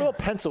 What about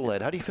pencil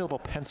lead? How do you feel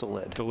about pencil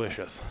lead?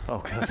 Delicious. Oh,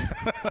 good.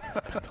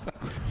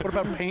 What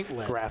about paint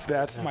lead?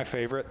 That's my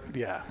favorite.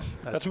 Yeah.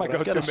 That's my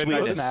got go-to a midnight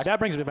sweetness. snack. that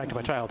brings me back to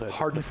my childhood.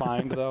 Hard to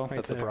find, though. Right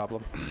That's the there.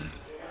 problem.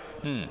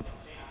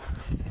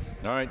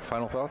 All right,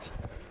 final thoughts?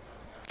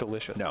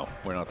 Delicious. No,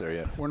 we're not there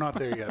yet. We're not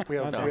there yet. We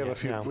have a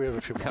few. No. We have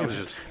a few. I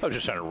was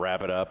just trying to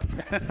wrap it up.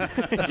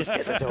 Just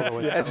get this over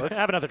with. Let's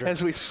have another drink.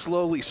 As we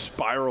slowly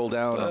spiral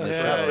down on this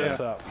Wrap road. this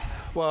up.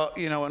 Well,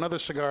 another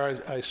cigar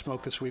I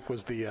smoked this week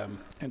was the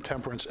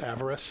Intemperance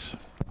Avarice.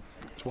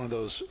 It's one of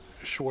those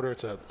shorter.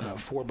 It's a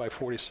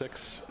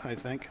 4x46, I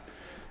think,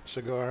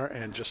 cigar,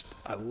 and just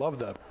I love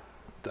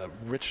the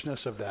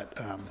richness of that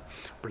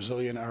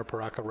Brazilian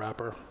Arapiraca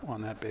wrapper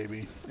on that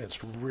baby.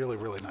 It's really,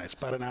 really nice.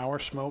 About an hour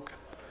smoke,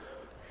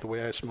 the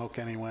way I smoke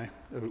anyway.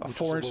 A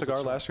 4-inch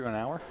cigar lasts you an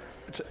hour?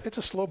 It's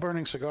a slow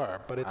burning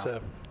cigar, but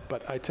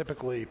but I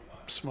typically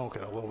smoke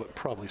it a little bit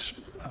probably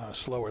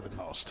slower than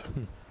most.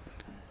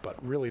 But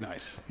really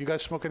nice. You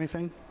guys smoke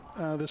anything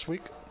this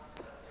week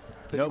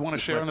that you want to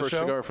share on the show?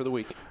 First cigar for the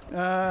week.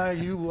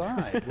 You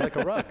lied like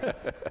a rug.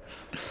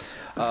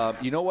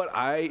 You know what?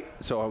 I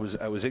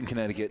was in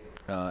Connecticut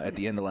at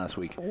the end of last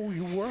week. Oh,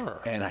 you were.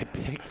 And I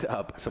picked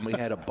up. Somebody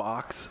had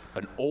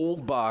an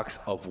old box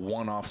of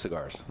one-off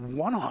cigars.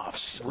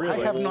 One-offs.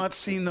 Really? I have not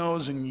seen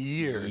those in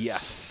years.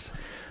 Yes.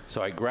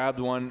 So I grabbed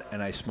one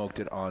and I smoked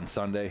it on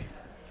Sunday.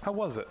 How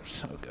was it?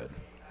 So good.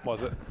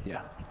 Was it?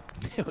 Yeah.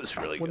 It was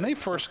really good. When they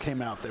first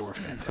came out, they were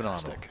fantastic.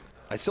 Phenomenal.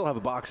 I still have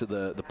a box of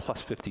the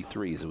plus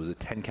 53s. It was a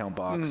 10-count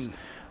box.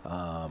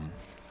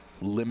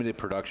 Limited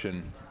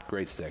production.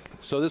 Great stick.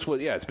 So this was,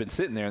 it's been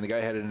sitting there, and the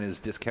guy had it in his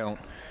discount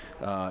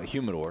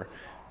humidor.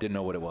 Didn't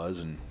know what it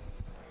was, and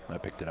I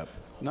picked it up.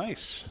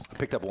 Nice. I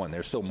picked up one.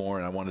 There's still more,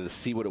 and I wanted to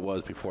see what it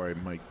was before I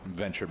might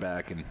venture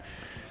back and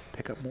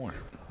pick up more.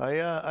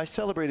 I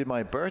celebrated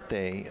my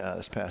birthday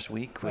this past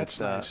week with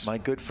nice. my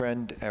good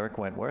friend Erik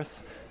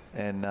Wentworth,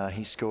 and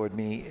he scored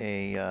me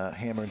a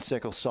Hammer and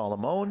Sickle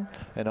Salomon,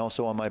 and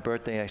also on my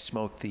birthday I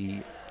smoked the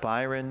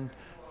Byron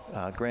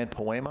Grand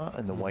Poema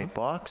in the white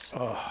box.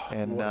 Oh,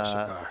 and what a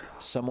cigar.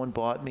 someone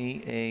bought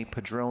me a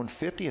Padron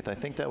 50th. I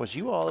think that was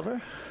you,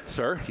 Oliver.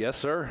 Sir, yes,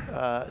 sir.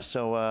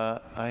 So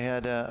I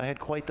had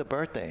quite the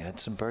birthday. I had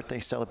some birthday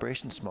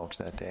celebration smokes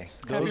that day.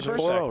 Those are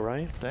 4-0,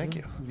 right? Thank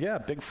you. Yeah,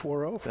 big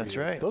 4-0 for That's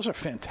you. right. Those are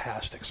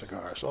fantastic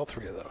cigars, all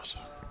three of those.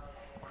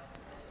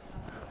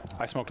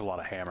 I smoked a lot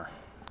of Hammer.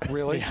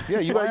 Really? Yeah,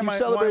 you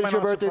celebrated your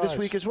birthday this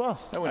week as well.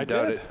 I wouldn't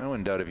doubt it. I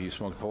wouldn't doubt if you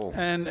smoked pole.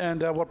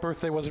 And what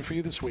birthday was it for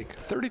you this week?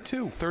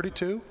 32.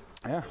 32?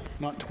 Yeah.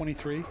 Not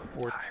 23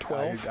 or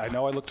 12? I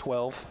know I look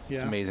 12. Yeah.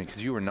 It's amazing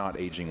because you were not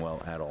aging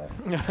well at all.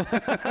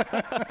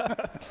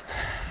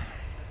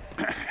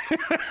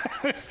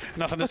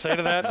 Nothing to say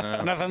to that?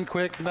 No. Nothing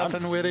quick,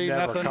 nothing witty,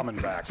 never nothing. coming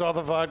back. It's all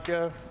the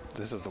vodka.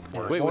 This is the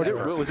worst. Wait, was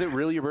it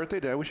really your birthday?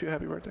 Did I wish you a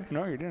happy birthday?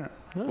 No, you didn't.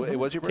 It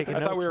was your birthday? I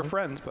thought we were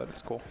friends, but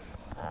it's cool.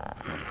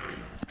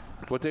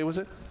 What day was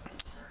it?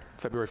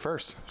 February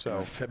 1st.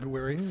 So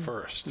February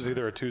 1st. It was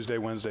either a Tuesday,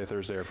 Wednesday,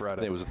 Thursday, or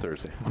Friday. It was a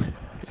Thursday.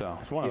 So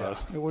it's one of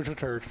those. It was a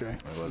Thursday.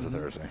 It was a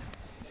Thursday.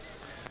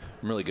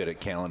 I'm really good at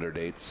calendar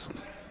dates.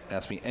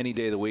 Ask me any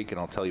day of the week, and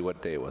I'll tell you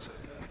what day it was.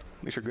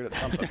 At least you're good at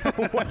something.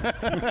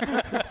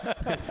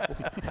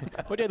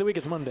 What day of the week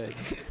is Monday?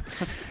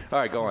 All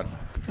right, go on.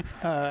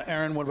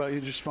 Aaron, what about you?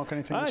 Did you smoke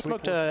anything this week?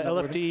 I smoked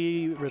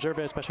LFD Reserve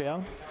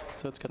Especial.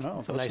 So it's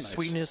got some nice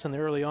sweetness in the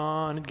early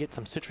on. Get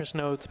some citrus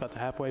notes about the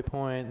halfway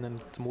point, and then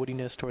some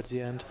woodiness towards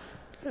the end.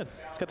 Yeah,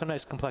 it's got some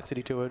nice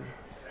complexity to it.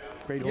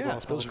 Great overall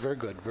smoke. Those are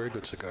very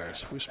good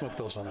cigars. We smoked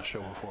those on the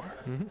show before.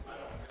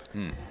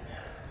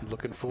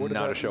 Looking forward to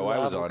Not that a show I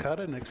was on.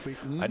 avocado next week.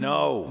 I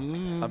know.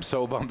 I'm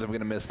so bummed I'm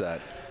going to miss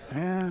that.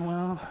 Yeah,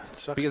 well, it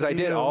sucks because to I be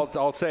did. you.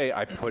 I'll say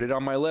I put it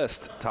on my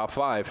list, top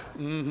 5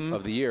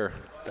 of the year.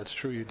 That's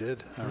true. You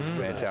did.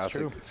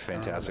 Fantastic. It's a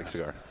fantastic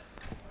cigar.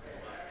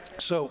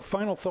 So,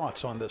 final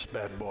thoughts on this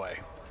bad boy.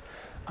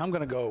 I'm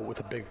going to go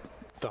with a big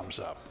thumbs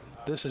up.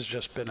 This has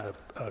just been a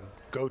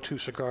go-to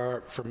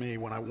cigar for me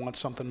when I want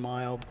something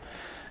mild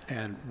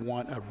and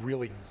want a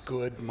really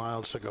good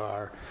mild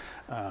cigar.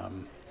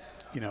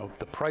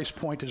 The price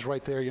point is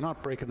right there. You're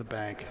not breaking the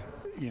bank,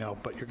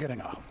 but you're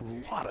getting a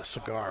lot of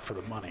cigar for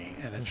the money.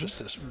 And it's just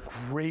this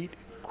great,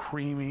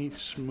 creamy,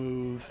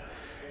 smooth,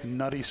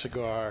 nutty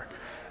cigar.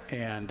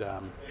 And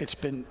it's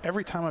been,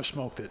 every time I've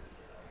smoked it,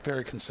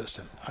 very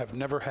consistent. I've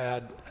never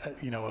had,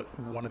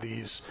 one of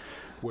these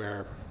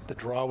where the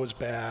draw was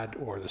bad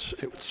or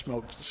it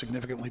smoked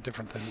significantly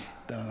different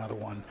than another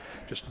one.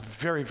 Just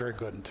very, very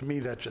good. And to me,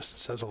 that just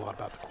says a lot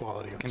about the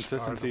quality of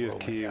consistency is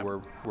key. We're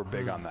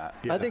big on that.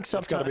 Yeah. I think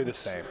sometimes it's got to be the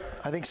same.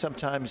 I think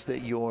sometimes that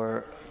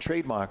your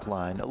trademark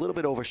line a little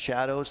bit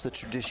overshadows the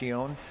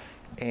Tradicion,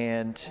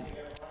 and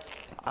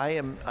I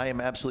am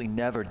absolutely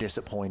never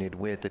disappointed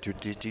with the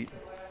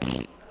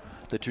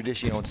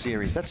Tradicion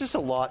series. That's just a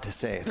lot to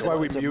say. That's why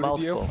we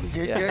muted you.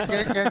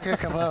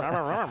 Come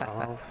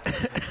on.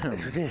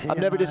 I'm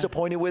never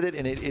disappointed with it,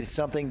 and it's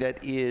something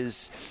that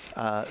is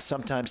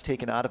sometimes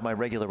taken out of my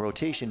regular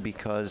rotation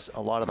because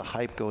a lot of the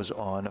hype goes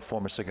on a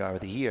former Cigar of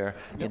the Year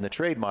in the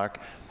trademark.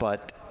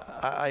 But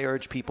I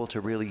urge people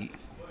to really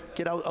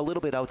get out a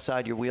little bit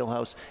outside your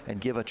wheelhouse and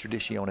give a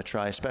Tradicion a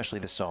try, especially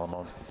the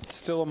Salomon. It's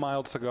still a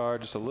mild cigar,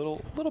 just a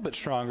little bit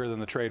stronger than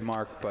the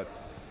trademark, but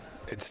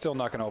it's still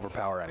not going to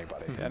overpower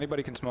anybody.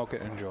 Anybody can smoke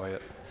it and enjoy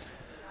it,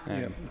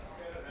 and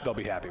they'll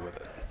be happy with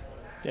it.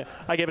 Yeah,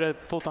 I gave it a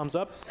full thumbs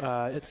up.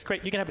 It's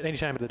great. You can have it any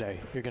time of the day.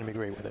 You're going to be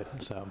great with it.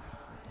 So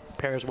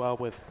pairs well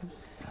with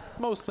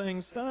most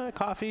things.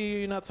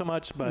 Coffee, not so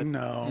much, but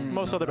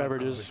most other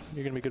beverages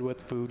you're going to be good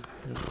with. Food.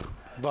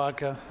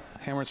 Vodka,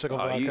 Hammer and Sickle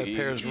vodka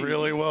pairs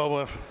really well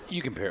with.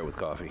 You can pair it with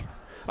coffee.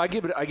 I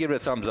give it a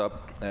thumbs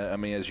up.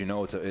 As you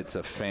know, it's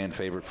a fan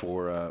favorite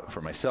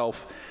for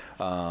myself.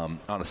 On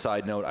a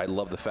side note, I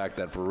love the fact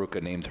that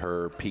Veruca named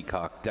her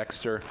peacock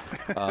Dexter.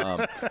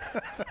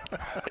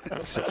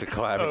 It's such a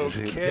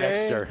classic.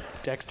 Okay.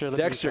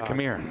 Dexter, come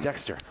here,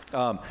 Dexter.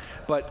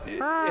 But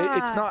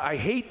it's not. I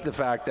hate the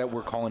fact that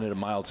we're calling it a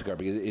mild cigar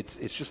because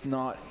it's just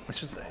not. It's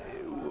just.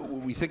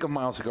 We think of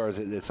mild cigars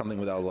as something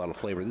without a lot of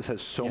flavor. This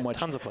has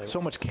tons of flavor,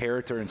 so much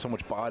character and so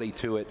much body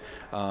to it.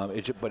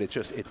 But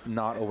it's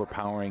not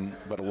overpowering,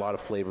 but a lot of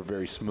flavor,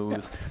 very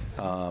smooth.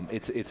 Yeah.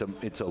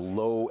 It's a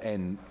low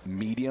and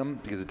medium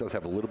because it does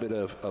have a little bit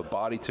of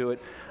body to it.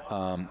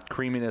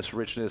 Creaminess,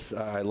 richness.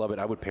 I love it.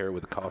 I would pair it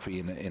with coffee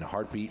in a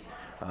heartbeat.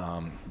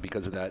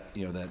 Because of that,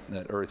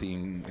 that earthy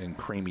and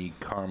creamy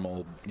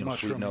caramel,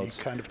 sweet notes,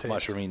 kind of taste.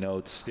 Mushroomy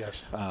notes.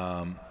 Yes.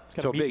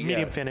 So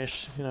medium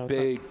finish.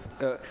 Big.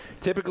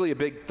 Typically a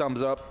big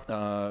thumbs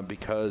up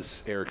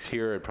because Erik's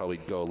here. I'd probably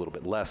go a little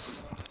bit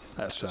less.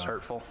 That's just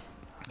hurtful.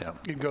 Yeah.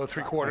 You'd go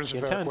 3/4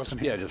 if Erik wasn't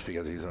here. Yeah, just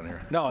because he's on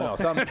here. No.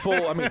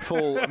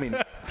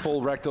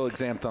 Full rectal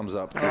exam thumbs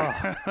up.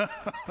 How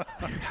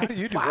do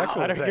you do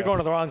rectal exams? You're going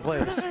to the wrong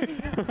place.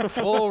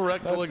 Full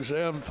rectal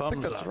exam thumbs up. I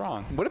think that's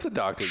wrong. What if the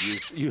doctor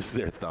used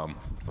their thumb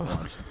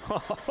once?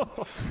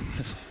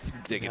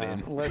 Dig it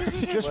in.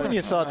 When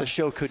you thought the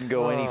show couldn't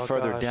go any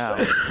further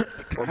down.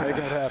 We're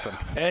making it happen.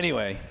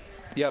 Anyway.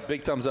 Yeah,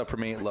 big thumbs up for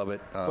me. Love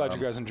it. Glad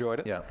you guys enjoyed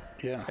it. Yeah.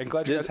 And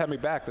glad you guys had me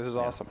back. This is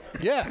awesome.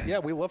 Yeah,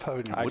 we love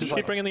having you. Just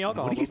keep bringing the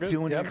alcohol. What are you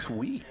doing next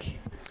week?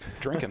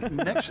 Drinking.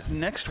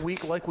 Next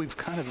week, like we've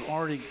kind of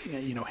already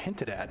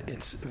hinted at,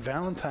 it's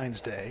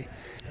Valentine's Day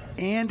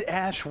and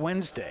Ash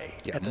Wednesday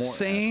at the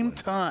same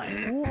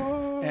time.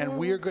 And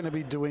we are going to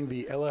be doing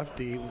the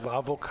LFD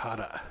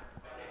Lavocada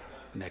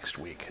next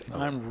week.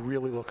 I'm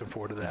really looking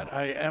forward to that.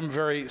 I am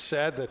very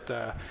sad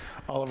that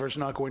Oliver's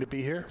not going to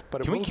be here.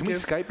 But can we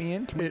Skype me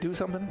in? Can we do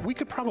something? We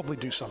could probably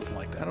do something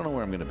like that. I don't know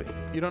where I'm going to be.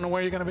 You don't know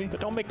where you're going to be? But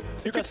don't make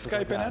you could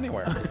Skype in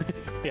anywhere.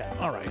 Yeah.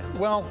 All right.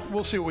 Well,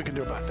 we'll see what we can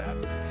do about that.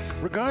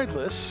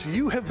 Regardless,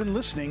 you have been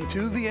listening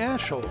to The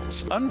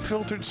Ashholes,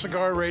 Unfiltered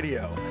Cigar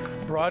Radio,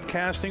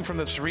 broadcasting from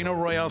the Sereno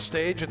Royale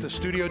stage at the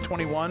Studio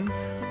 21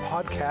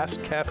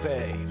 Podcast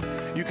Cafe.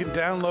 You can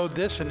download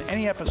this and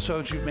any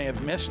episodes you may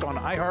have missed on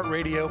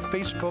iHeartRadio,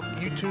 Facebook,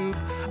 YouTube,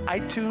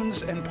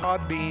 iTunes, and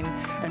Podbean.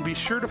 And be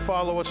sure to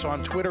follow us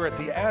on Twitter at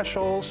The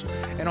Ashholes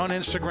and on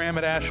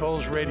Instagram at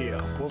Ashholes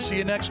Radio. We'll see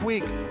you next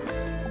week.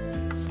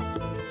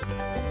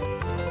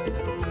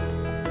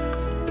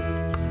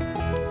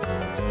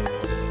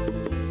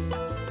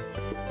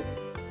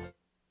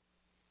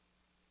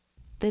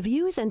 The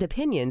views and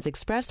opinions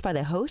expressed by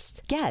the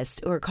hosts,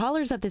 guests, or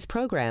callers of this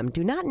program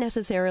do not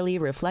necessarily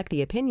reflect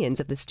the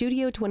opinions of the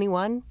Studio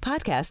 21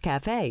 Podcast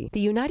Cafe, the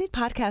United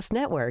Podcast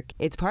Network,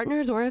 its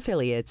partners, or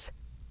affiliates.